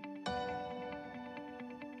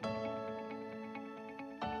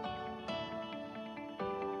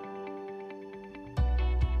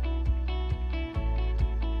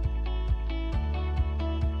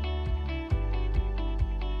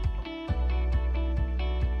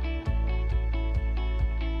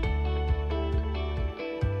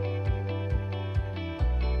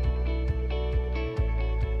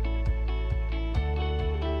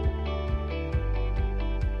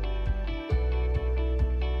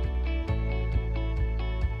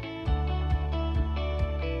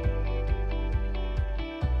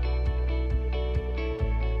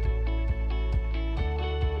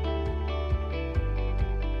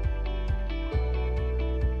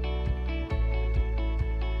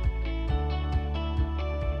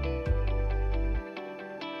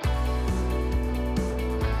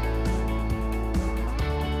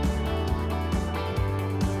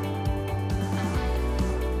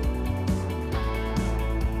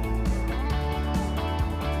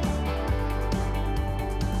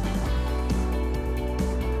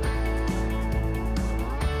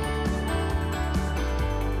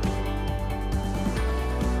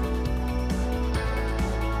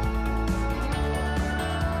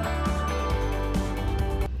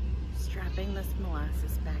 this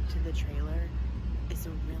molasses back to the trailer is a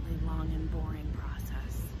really long and boring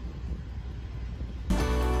process.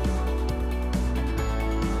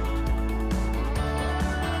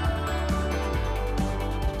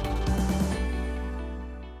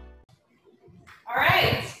 All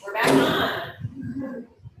right, we're back on.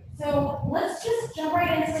 So let's just jump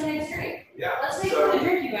right into the next drink. Yeah. Let's make the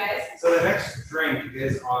drink, you guys. So the next drink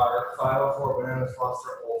is our 504 Bananas Foster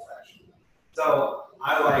Old Fashioned. So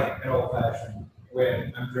I like an old fashioned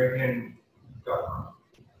when I'm drinking dark rum.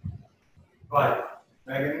 But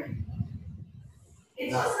Megan,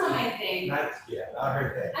 It's just not my thing. not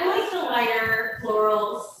her thing. I like the lighter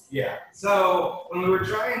florals. Yeah. So when we were I was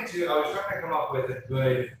trying to come up with a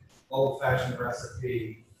good old-fashioned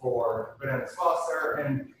recipe for Bananas Foster,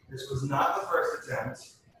 and this was not the first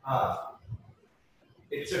attempt.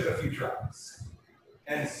 It took a few tries.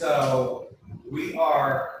 And so we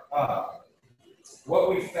are, what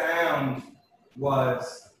we found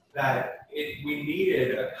was that we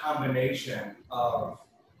needed a combination of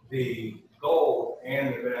the Gold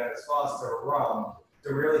and the Bananas Foster rum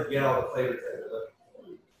to really get all the flavors that you're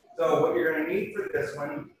looking for. So what you're going to need for this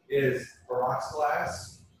one is a rocks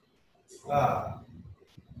glass.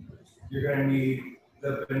 You're going to need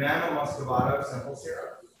the banana muscovado simple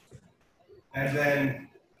syrup. And then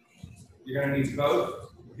you're going to need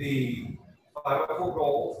both the 504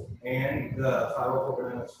 Gold and the 504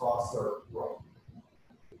 Bananas Foster rum.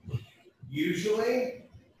 Usually,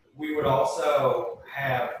 we would also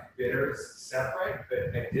have bitters separate,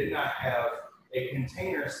 but I did not have a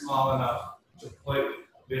container small enough to put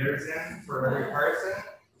bitters in for every person.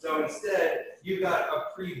 So instead, you got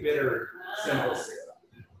a pre-bittered simple syrup.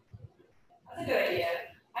 That's a good idea.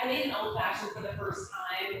 I made an old fashioned for the first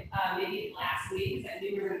time, maybe last week, because I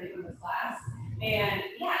knew we were going to do this class. And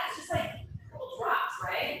yeah, it's just like little drops,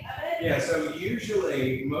 right? Yeah, so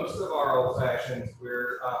usually, most of our old fashions,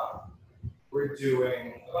 we're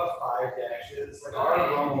doing about 5 dashes. Like our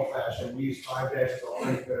rum old fashioned, we use 5 dashes of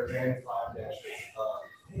orange bitter and 5 dashes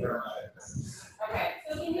of aromatic bitters. Okay,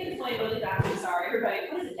 so can you explain really fast? I'm sorry, everybody.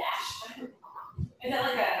 What is a dash? Is that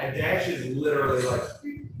like A dash is literally like.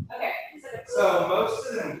 Okay. So most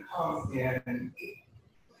of them come in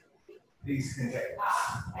these containers.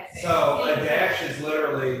 I see. So a dash is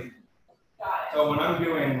literally. Got it. So when I'm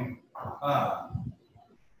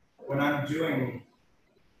doing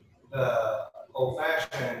the old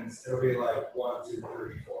fashions, it'll be like 1, 2, 3, 4,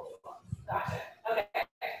 5. Gotcha. Okay.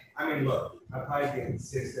 I mean, look, I probably get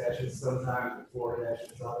 6 dashes sometimes, and 4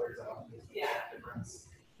 dashes others. I don't think Yeah. there's a difference.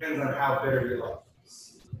 Depends on how bitter you like.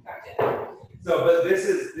 Gotcha. So, but this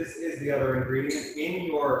is the other ingredient in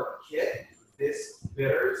your kit. This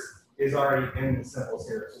bitters is already in the simple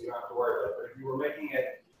syrup, so you don't have to worry about it. But if you were making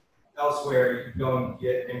it elsewhere, you could go and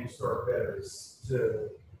get in-store bitters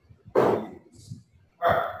to use.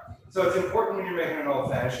 All right. So it's important when you're making an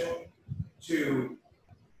old fashioned to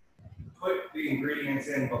put the ingredients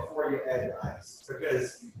in before you add the ice,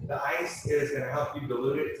 because the ice is going to help you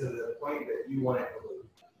dilute it to the point that you want it diluted.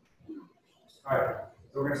 All right.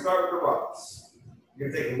 So we're going to start with the rocks. You're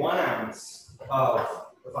going to take 1 ounce of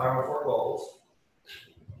the 504 Gold.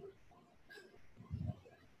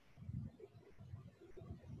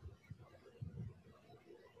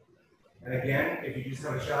 And again, if you just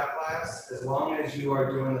have a shot glass, as long as you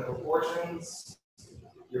are doing the proportions,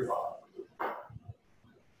 you're fine.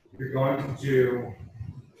 You're going to do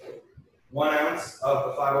 1 ounce of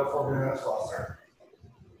the 504 Bananas Foster.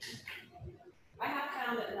 I have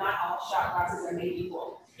found that not all shot glasses are made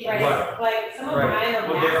equal. Right. Right. Like some of mine are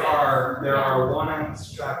Well, massive. there are 1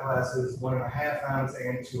 ounce shot glasses, 1.5 ounce,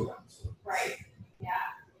 and 2 ounce. Right.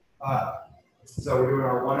 Yeah. So we're doing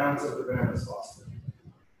our 1 ounce of the Bananas Foster.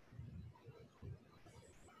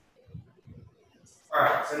 All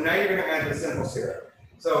right, so now you're going to add the simple syrup.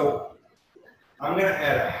 So I'm going to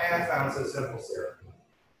add 1/2 ounce of simple syrup,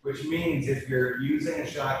 which means if you're using a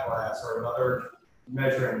shot glass or another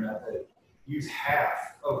measuring method, use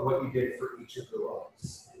half of what you did for each of the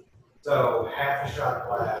rums. So 1/2 a shot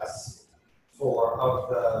glass of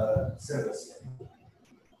the simple syrup.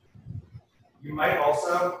 You might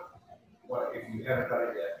also, if you haven't done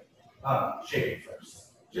it yet, shake it first.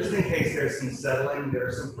 Just in case there's some settling,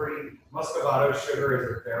 there's some pretty, muscovado sugar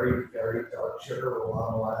is a very, very dark sugar with a lot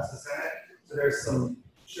of molasses in it. So there's some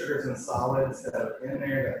sugars and solids that are in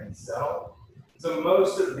there that can settle. So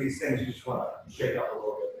most of these things you just want to shake up a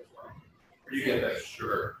little bit before. Where do you get that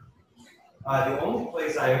sugar? The only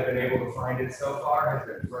place I have been able to find it so far has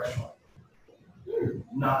been Fresh Market.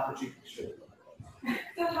 Not the cheapest sugar.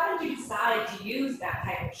 So how did you decide to use that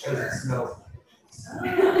type of Because sugar? it smells.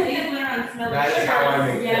 That is how I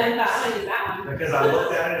make Yeah, it. I'm gonna use that one. Because I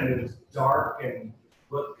looked at it and it was dark and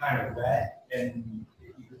looked kind of wet, and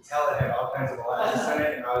you could tell it had all kinds of molasses in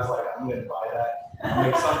it, and I was like, I'm gonna buy that. I'll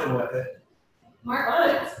make something with it.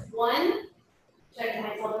 Mark puts one, can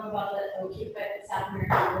I tell them about the oak you put South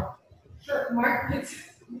American? Sure. Mark puts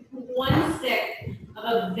one stick of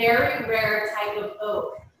a very rare type of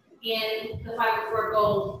oak in the 504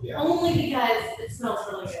 Gold, only because it smells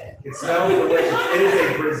really good. It smells delicious. It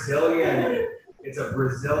is a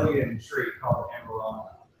Brazilian tree called Amarana,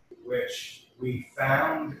 which we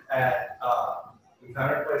found at a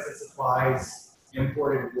place that supplies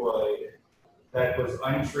imported wood that was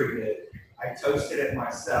untreated. I toasted it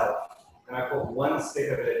myself, and I put one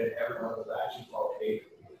stick of it in every one of the batches called Happy.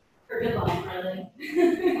 For good luck, really. And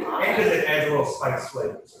because it adds a little spice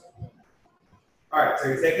flavor to it. All right, so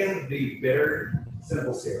you're taking the bitter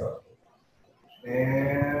simple syrup,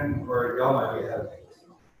 and or y'all might be ahead of me.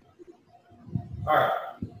 All right,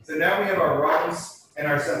 so now we have our rums and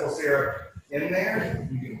our simple syrup in there.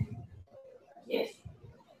 You can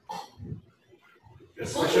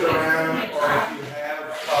just switch it around, or if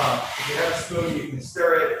you have a spoon, you can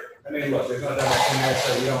stir it. I mean, look, there's not that much in there, so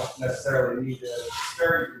you don't necessarily need to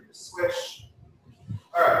stir. You can just swish.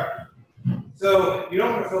 All right. So you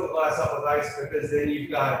don't want to fill the glass up with ice because then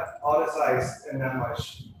you've got all this ice and that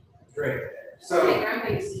much drink in there. So Grandpa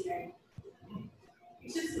used to drink.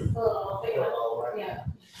 It's just a little big one. Yeah.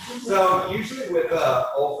 So usually with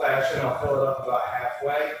old fashioned, I'll fill it up about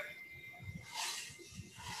halfway.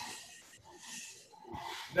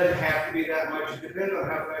 Doesn't have to be that much. It depends on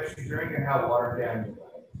how fast you drink and how watered down you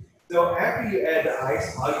like. So after you add the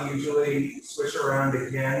ice, I'll usually switch around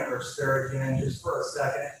again or stir again just for a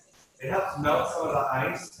second. It helps melt some of the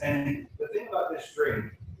ice. And the thing about this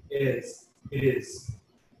drink is it is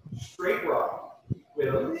straight rum with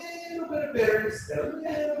a little bit of bitters and a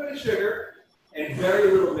little bit of sugar and very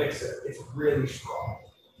little mixer. It's really strong.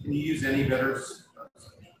 Can you use any bitters?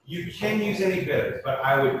 You can use any bitters, but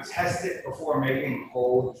I would test it before making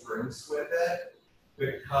whole drinks with it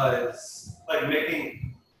because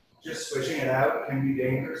just switching it out can be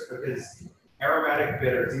dangerous because aromatic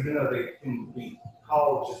bitters, even though they can be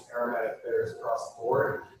called just aromatic bitters across the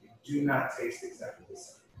board, do not taste exactly the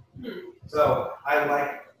same. So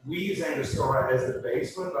we use Angostura as the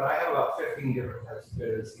base one, but I have about 15 different types of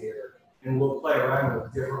bitters here, and we'll play around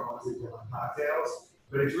with different ones in different cocktails,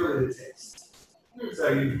 but it's really the taste. So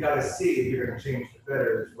you've got to see if you're going to change the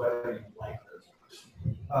bitters, whether you like those.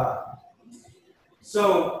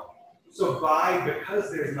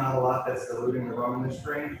 Because there's not a lot that's diluting the rum in this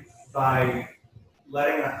drink, by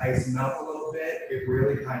letting the ice melt a little bit, it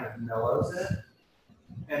really kind of mellows it.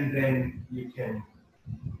 And then you can,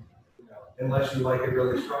 unless you like it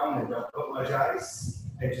really strong, then don't put much ice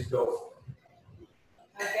and just go for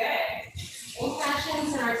it. Okay. Old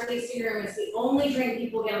fashions in our tasting room is the only drink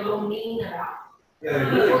people get a little mean about. Yeah,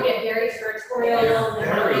 People get very territorial in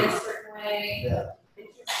a certain way.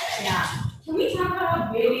 Yeah. Can we talk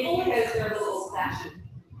about maybe because they're a little fashioned?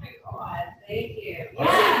 Oh my God, thank you.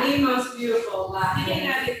 Yeah, the most beautiful glasses. Speaking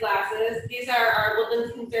of these glasses, these are our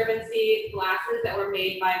Woodlands Conservancy glasses that were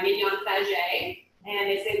made by Meagen, and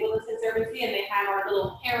they say Woodlands Conservancy, and they have our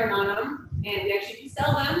little heron on them, and we actually do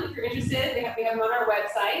sell them if you're interested. We have them on our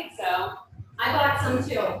website, so. I bought some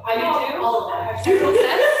too. I do too. All of them. I have several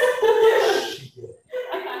sets.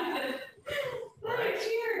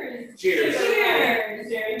 Cheers. Cheers. Cheers.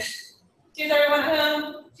 Cheers. Cheers, everyone at home.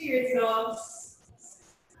 Cheers, you all. All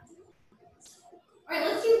right,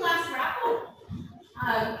 let's do the last raffle.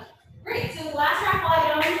 Great. So the last raffle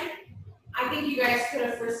item, I think you guys could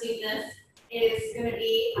have foreseen this, is going to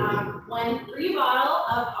be one free bottle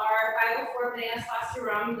of our 504 Bananas Foster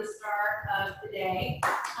Rum, the star of the day.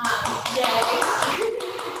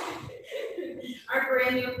 Our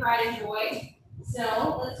brand new Pride and Joy. So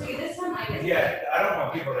let's see, this time I guess. Yeah, I don't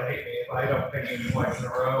want people to hate me if I don't pick any points in a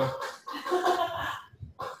row.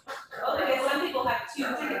 Okay, some people have 2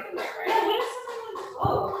 tickets in there, right? Yeah, what if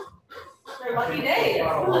someone wants, They're lucky days.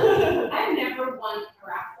 I've never won a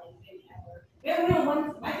raffle thing ever. Yeah,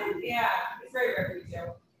 one. I think, yeah, it's very rare for you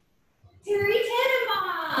too. Terry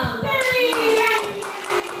Tannenbaum!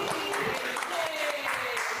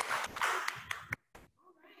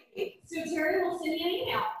 Alright, so Terry will send you an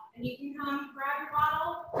email and you can come grab your bottle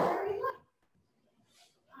wherever you like.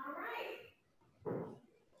 Alright.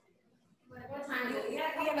 What time is it? We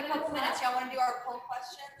have a couple minutes. Y'all want to do our poll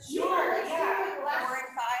questions? Sure, yeah. 4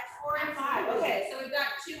 and 5. 4 and 5. Okay, so we've got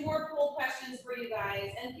 2 more poll questions for you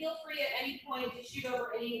guys, and feel free at any point to shoot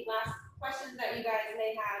over any last questions that you guys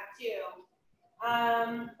may have too.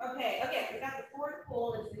 Okay, we got the 4th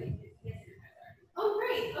poll. Oh,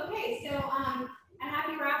 great. Okay, so at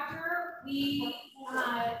Happy Raptor, we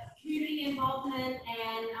community involvement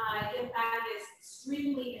and give back is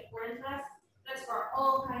extremely important to us. That's for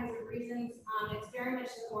all kinds of reasons. It's very much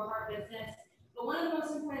the core of our business. But one of the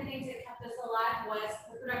most important things that kept us alive was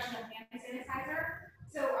the production of hand sanitizer.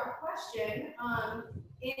 So our question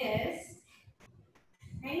is,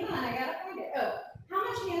 hang on, I gotta find it. Oh, how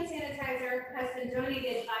much hand sanitizer has been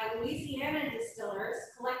donated by Louisiana distillers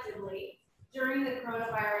collectively during the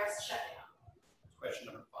coronavirus shutdown? Question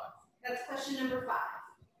number 5. That's question number 5.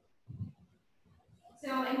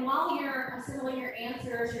 So, and while you're assembling your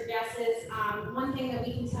answers, your guesses, one thing that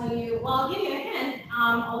we can tell you, well, I'll give you a hint,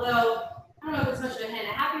 although I don't know if it's much of a hint.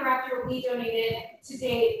 At Happy Raptor, we donated to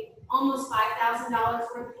date almost $5,000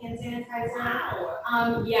 worth of hand sanitizer.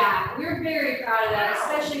 Wow. Yeah, we're very proud of that,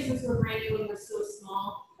 especially since we're brand new and we're so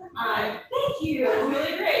small. Thank you. That's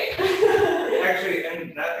really great. Actually,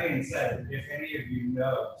 and that being said, if any of you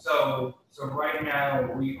know, so right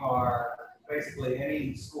now we are basically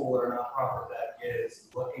any school or nonprofit that is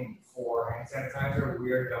looking for hand sanitizer,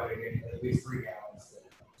 we are donating at least 3 gallons.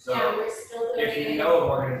 So yeah, we're still if you know of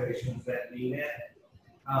organizations that need it,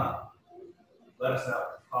 let us know.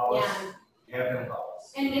 Call us. Have them call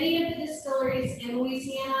us. And many of the distilleries in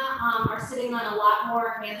Louisiana are sitting on a lot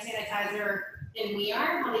more hand sanitizer than we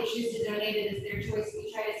are. How they choose to donate it is their choice.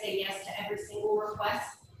 We try to say yes to every single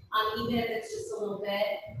request, even if it's just a little bit.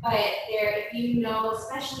 But if you know,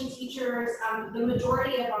 especially teachers, the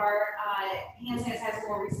majority of our hand sanitizer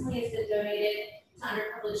more recently has been donated to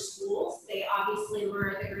underprivileged schools. They obviously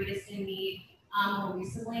were the greatest in need more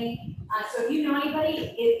recently. So if you know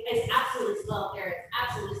anybody, it's absolutely still out there. It's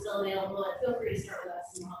absolutely still available. Feel free to start with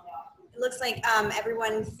us and help out. It looks like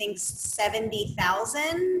everyone thinks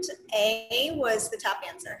 70,000. A was the top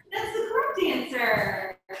answer. That's the correct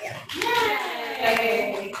answer. Yeah.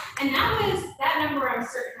 Yay! And that number I'm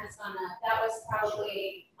certain has gone up. That was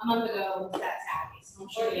probably a month ago. That's happy. So I'm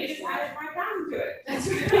sure you just added 5,000 to it. That's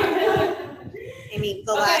right. Amy,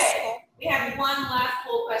 the last poll. We have one last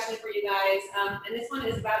poll question for you guys, and this one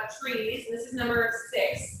is about trees. This is number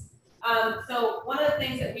 6. So one of the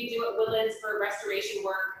things that we do at Woodlands for restoration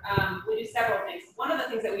work, we do several things. One of the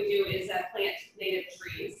things that we do is plant native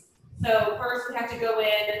trees. So first we have to go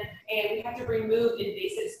in and we have to remove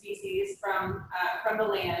invasive species from the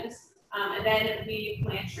land, and then we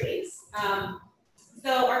plant trees.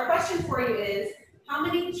 So our question for you is, how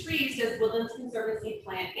many trees does Woodlands Conservancy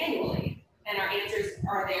plant annually? And our answers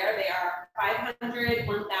are there. They are 500,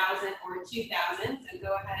 1,000, or 2,000. So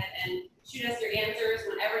go ahead and shoot us your answers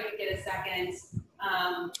whenever you get a second.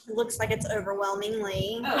 It looks like it's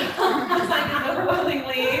overwhelmingly. Oh, it looks like it's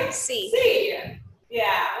overwhelmingly C. C.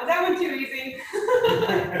 Yeah, was that one too easy?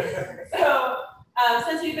 So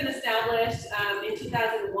since we've been established in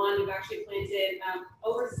 2001, we've actually planted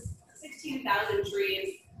over 16,000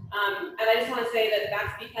 trees. And I just want to say that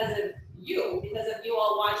that's because of you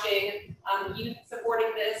all watching, you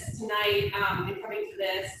supporting this tonight and coming to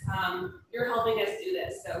this. You're helping us do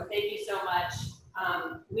this, so thank you so much.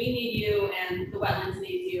 We need you and the wetlands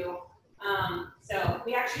need you. So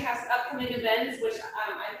we actually have some upcoming events, which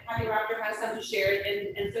Happy Raptor has some to share,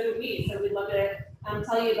 and so do we. So we'd love to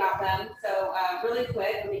tell you about them. So really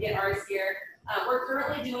quick, when we get ours here, we're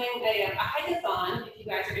currently doing a hike-a-thon, if you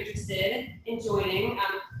guys are interested in joining.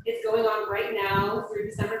 It's going on right now through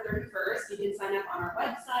December 31st. You can sign up on our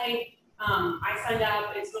website. I signed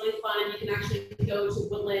up. It's really fun. You can actually go to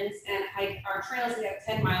Woodlands and hike our trails. We have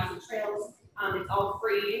 10 miles of trails. It's all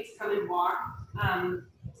free to come and walk.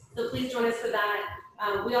 So please join us for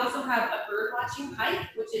that. We also have a bird watching hike,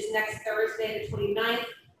 which is next Thursday, the 29th,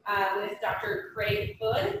 with Dr. Craig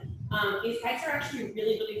Hood. These hikes are actually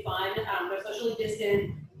really, really fun. They're socially distant.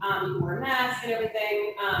 You can wear a mask and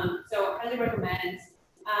everything. So I highly recommend.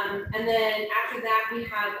 And then after that, we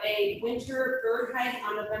have a winter bird hike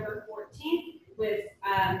on November 14th with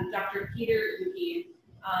Dr. Peter Yuki.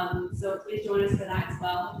 So please join us for that as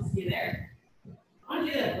well. We'll see you there. I want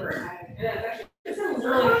to do that bird hike. Yeah, it sounds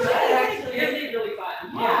really good. Actually, it's really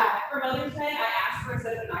fun. Yeah. For Mother's Day, I asked for a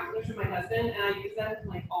set of binoculars from my husband, and I use them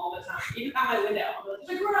like all the time, even out my window. I'm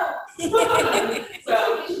like, grow.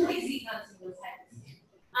 So we should take Z on some of those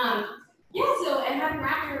hikes. Yeah, so at Happy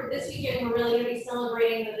Raptor this weekend, we're really going to be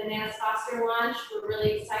celebrating the Bananas Foster launch. We're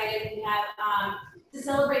really excited. We have to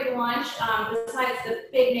celebrate the launch, besides the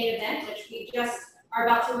big main event, which we just are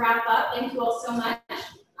about to wrap up. Thank you all so much.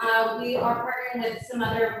 We are partnering with some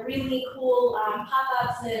other really cool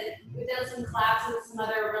pop-ups, and we've done some collabs with some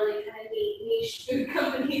other really kind of neat niche food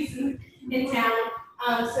companies in town.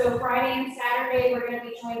 So Friday and Saturday, we're going to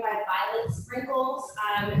be joined by Violet Sprinkles.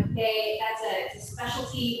 That's a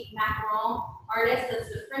specialty macaron. artist. That's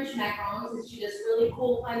the French macarons, and she does really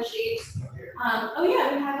cool, fun shapes. Oh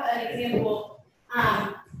yeah, we have an example.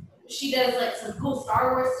 She does like some cool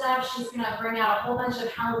Star Wars stuff. She's gonna bring out a whole bunch of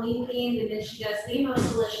Halloween themed, and then she does the most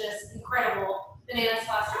delicious, incredible banana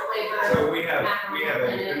Foster flavor. So we have a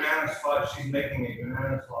banana fudge. She's making a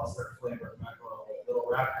banana Foster flavored macaron with little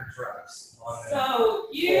Raptor trucks on it So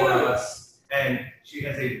for us, and she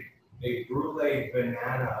has a brulee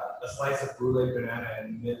banana, a slice of brulee banana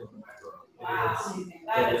in the middle of the macaron. Wow,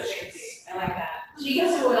 that is fancy. I like that. She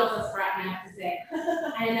gets to oil us bratton, I have to say.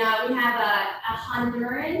 And we have a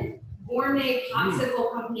Honduran gourmet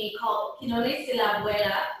popsicle company called Quinones de la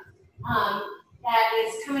Abuela that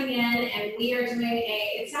is coming in, and we are doing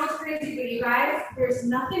it sounds crazy, but you guys, there's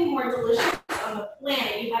nothing more delicious on the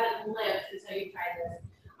planet you haven't lived until you tried this.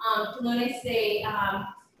 Quinones de,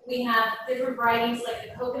 we have different varieties like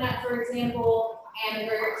the coconut, for example, and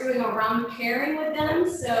we're doing a rum pairing with them.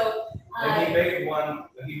 So and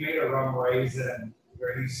he made a rum raisin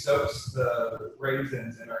where he soaks the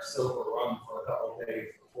raisins in our silver rum for a couple of days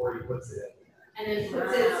before he puts it in. And then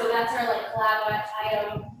puts it, so that's our like collab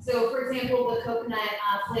item. So for example, the coconut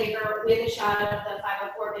flavor with a shot of the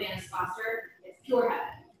 504 Bananas Foster, it's pure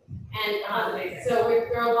heaven. And so we're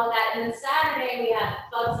thrilled about that. And then Saturday we have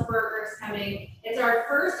Bug's Burgers coming. It's our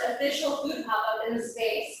first official food pop-up in the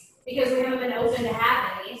space because we haven't been open to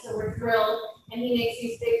have any, so we're thrilled. And he makes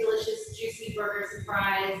these big, delicious, juicy burgers and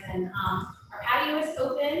fries. And our patio is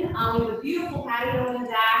open. We have a beautiful patio in the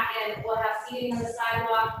back, and we'll have seating on the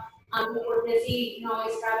sidewalk. If we're busy, you can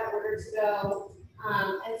always grab an order to go.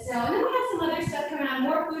 And then we have some other stuff coming out,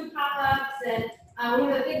 more food pop-ups, and we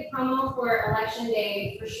have a big promo for Election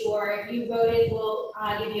Day for sure. If you voted, we'll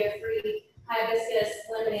give you a free hibiscus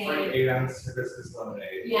lemonade. Free 8-ounce hibiscus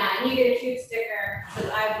lemonade. Yeah, and you get a cute sticker because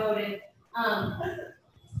I voted.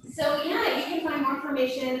 So yeah, you can find more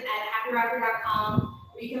information at happyraptor.com,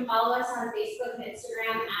 or you can follow us on Facebook and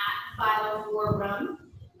Instagram at 504rum.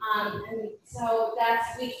 And so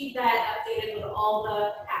we keep that updated with all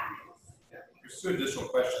the happenings. Yeah. There's 2 additional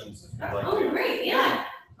questions if you'd like Oh, to. great, yeah.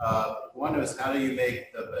 One is, how do you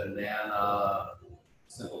make the banana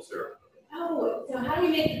simple syrup? Oh, so how do we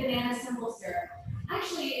make the banana simple syrup?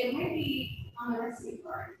 Actually, it might be on the recipe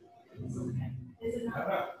card. Is it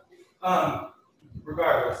not?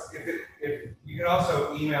 Regardless, if you can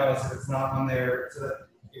also email us if it's not on there, so that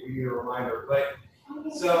if you need a reminder. But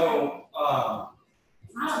so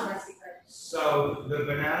it's not on the recipe card. So the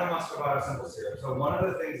banana muscovado simple syrup. So one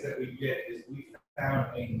of the things that we get is we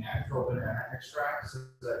found a natural banana extract, so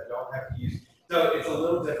that you don't have to use. So it's a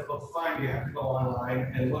little difficult to find. You have to go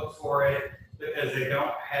online and look for it because they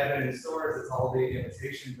don't have it in stores. It's all the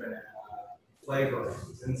imitation banana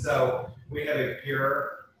flavorings, and so we have a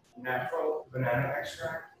pure natural banana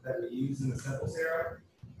extract that we use in the simple syrup.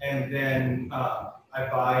 And then I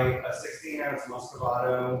buy a 16-ounce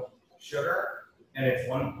muscovado sugar, and it's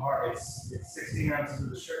it's 16 ounces of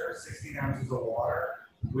the sugar, 16 ounces of water,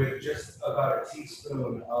 with just about a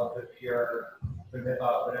teaspoon of the pure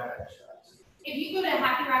banana extract. If you go to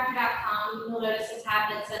happyraptor.com, you'll notice a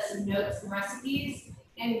tab that says some notes and recipes.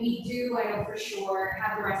 And we do, I know for sure,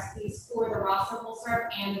 have the recipes for the raw simple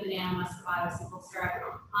syrup and the banana muscovado simple syrup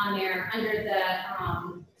on there under the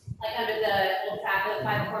old fashioned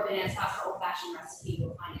 504 Bananas Foster old fashioned recipe.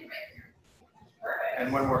 You'll find it right there. Perfect.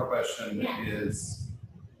 And one more question is,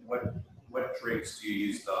 what drinks do you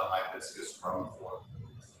use the hibiscus rum for?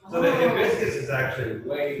 So the hibiscus is actually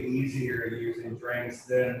way easier to use in drinks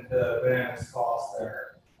than the banana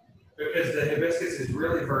Foster, because the hibiscus is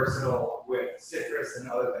really versatile with citrus and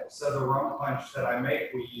other things. So the rum punch that I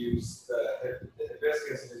make, we use the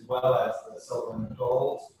hibiscus as well as the silver and the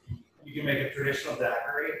gold. You can make a traditional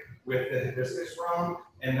daiquiri with the hibiscus rum,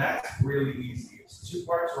 and that's really easy. It's 2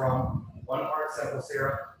 parts rum, 1 part simple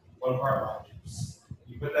syrup, 1 part lime juice.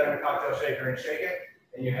 You put that in a cocktail shaker and shake it,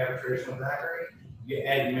 and you have a traditional daiquiri. You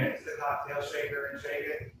add mint to the cocktail shaker and shake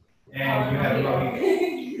it, and you have a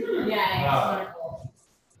mojito. Yeah, it's wonderful.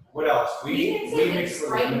 What else? We mix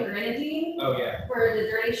Sprite and grenadine. Oh yeah. For the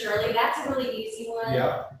Dirty Shirley, that's a really easy one.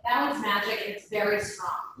 Yeah. That one's magic. It's very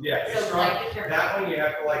strong. Yeah, it's so strong. Like, that one you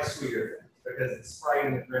have to like sweeter things because it's Sprite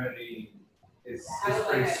and the grenadine is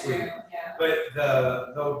pretty sweet. Yeah. But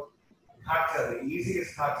the cocktail, the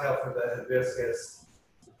easiest cocktail for the hibiscus,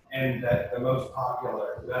 and the most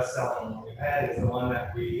popular, the best-selling one we've had is the one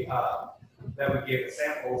that we gave the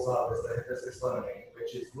samples of, is the hibiscus lemonade,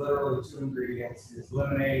 which is literally 2 ingredients: is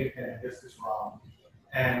lemonade and hibiscus rum.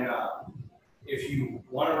 And if you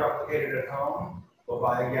want to replicate it at home, we'll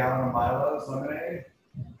buy a gallon of Milo's lemonade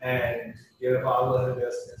and get a bottle of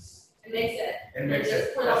hibiscus. And mix it. And mix just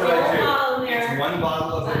it. put That's a what whole I bottle in do. there. It's 1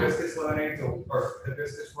 bottle of hibiscus lemonade or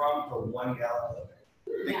hibiscus rum to 1 gallon of it.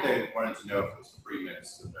 I think they wanted to know if it was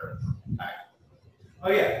pre-mixed in their pack. Oh,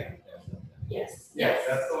 yeah. Yes. Yes,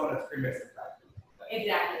 that's the one that's pre-mixed.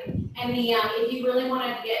 Exactly. And the if you really want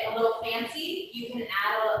to get a little fancy, you can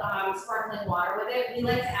add sparkling water with it. We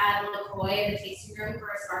like to add LaCroix in the tasting room for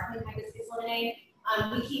a sparkling hibiscus lemonade.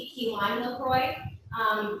 We keep key lime LaCroix,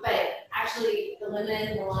 but actually the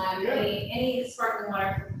lemon, the lime, any sparkling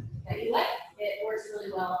water that you like, it works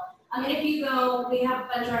really well. If you go, we have a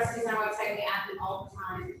bunch of recipes on our website. We add them all the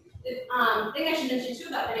time. The thing I should mention too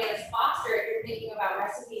about Bananas Foster, if you're thinking about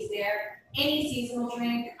recipes there, any seasonal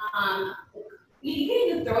drink, you can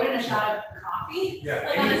even throw it in a shot of coffee. Yeah,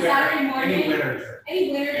 Like on a Saturday morning. Any winter drink.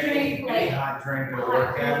 Any winter drink, Any like hot drink in the hot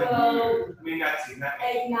workout. cocoa, I mean, not tea, not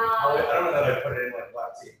eggnog. I don't know that I put it in like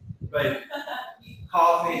black tea, but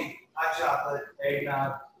coffee, hot chocolate,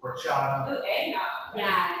 eggnog, horchata. Oh, eggnog.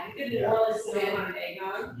 Yeah. You could Yeah. boil a cinnamon on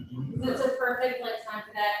eggnog. It's a perfect like time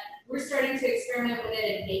for that. We're starting to experiment with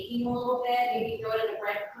it and baking a little bit, maybe throw it in a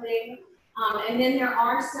bread pudding. And then there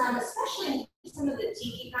are some, especially in some of the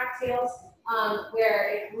tiki cocktails, where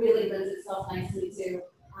it really lends itself nicely to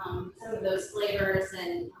some of those flavors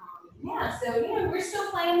and yeah, so we're still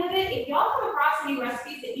playing with it. If y'all come across any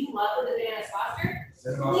recipes that you love with the Bananas Foster,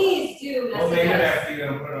 please do We'll message name it us. after you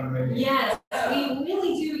and put it on the menu. Yes, we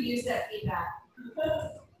really do use that feedback.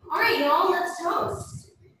 All right, y'all, let's toast.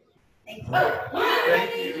 Thank you. Oh, yeah,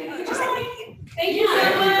 Thank you. Thank you so Thank you much.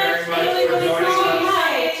 very much for joining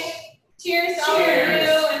us. Cheers to all of Cheers.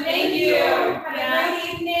 you, and thank you. Have a Yeah.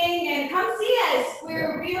 great evening and come see us.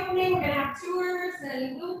 We're reopening, we're gonna have tours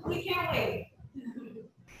and we can't wait.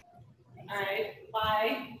 All right,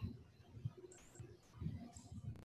 bye.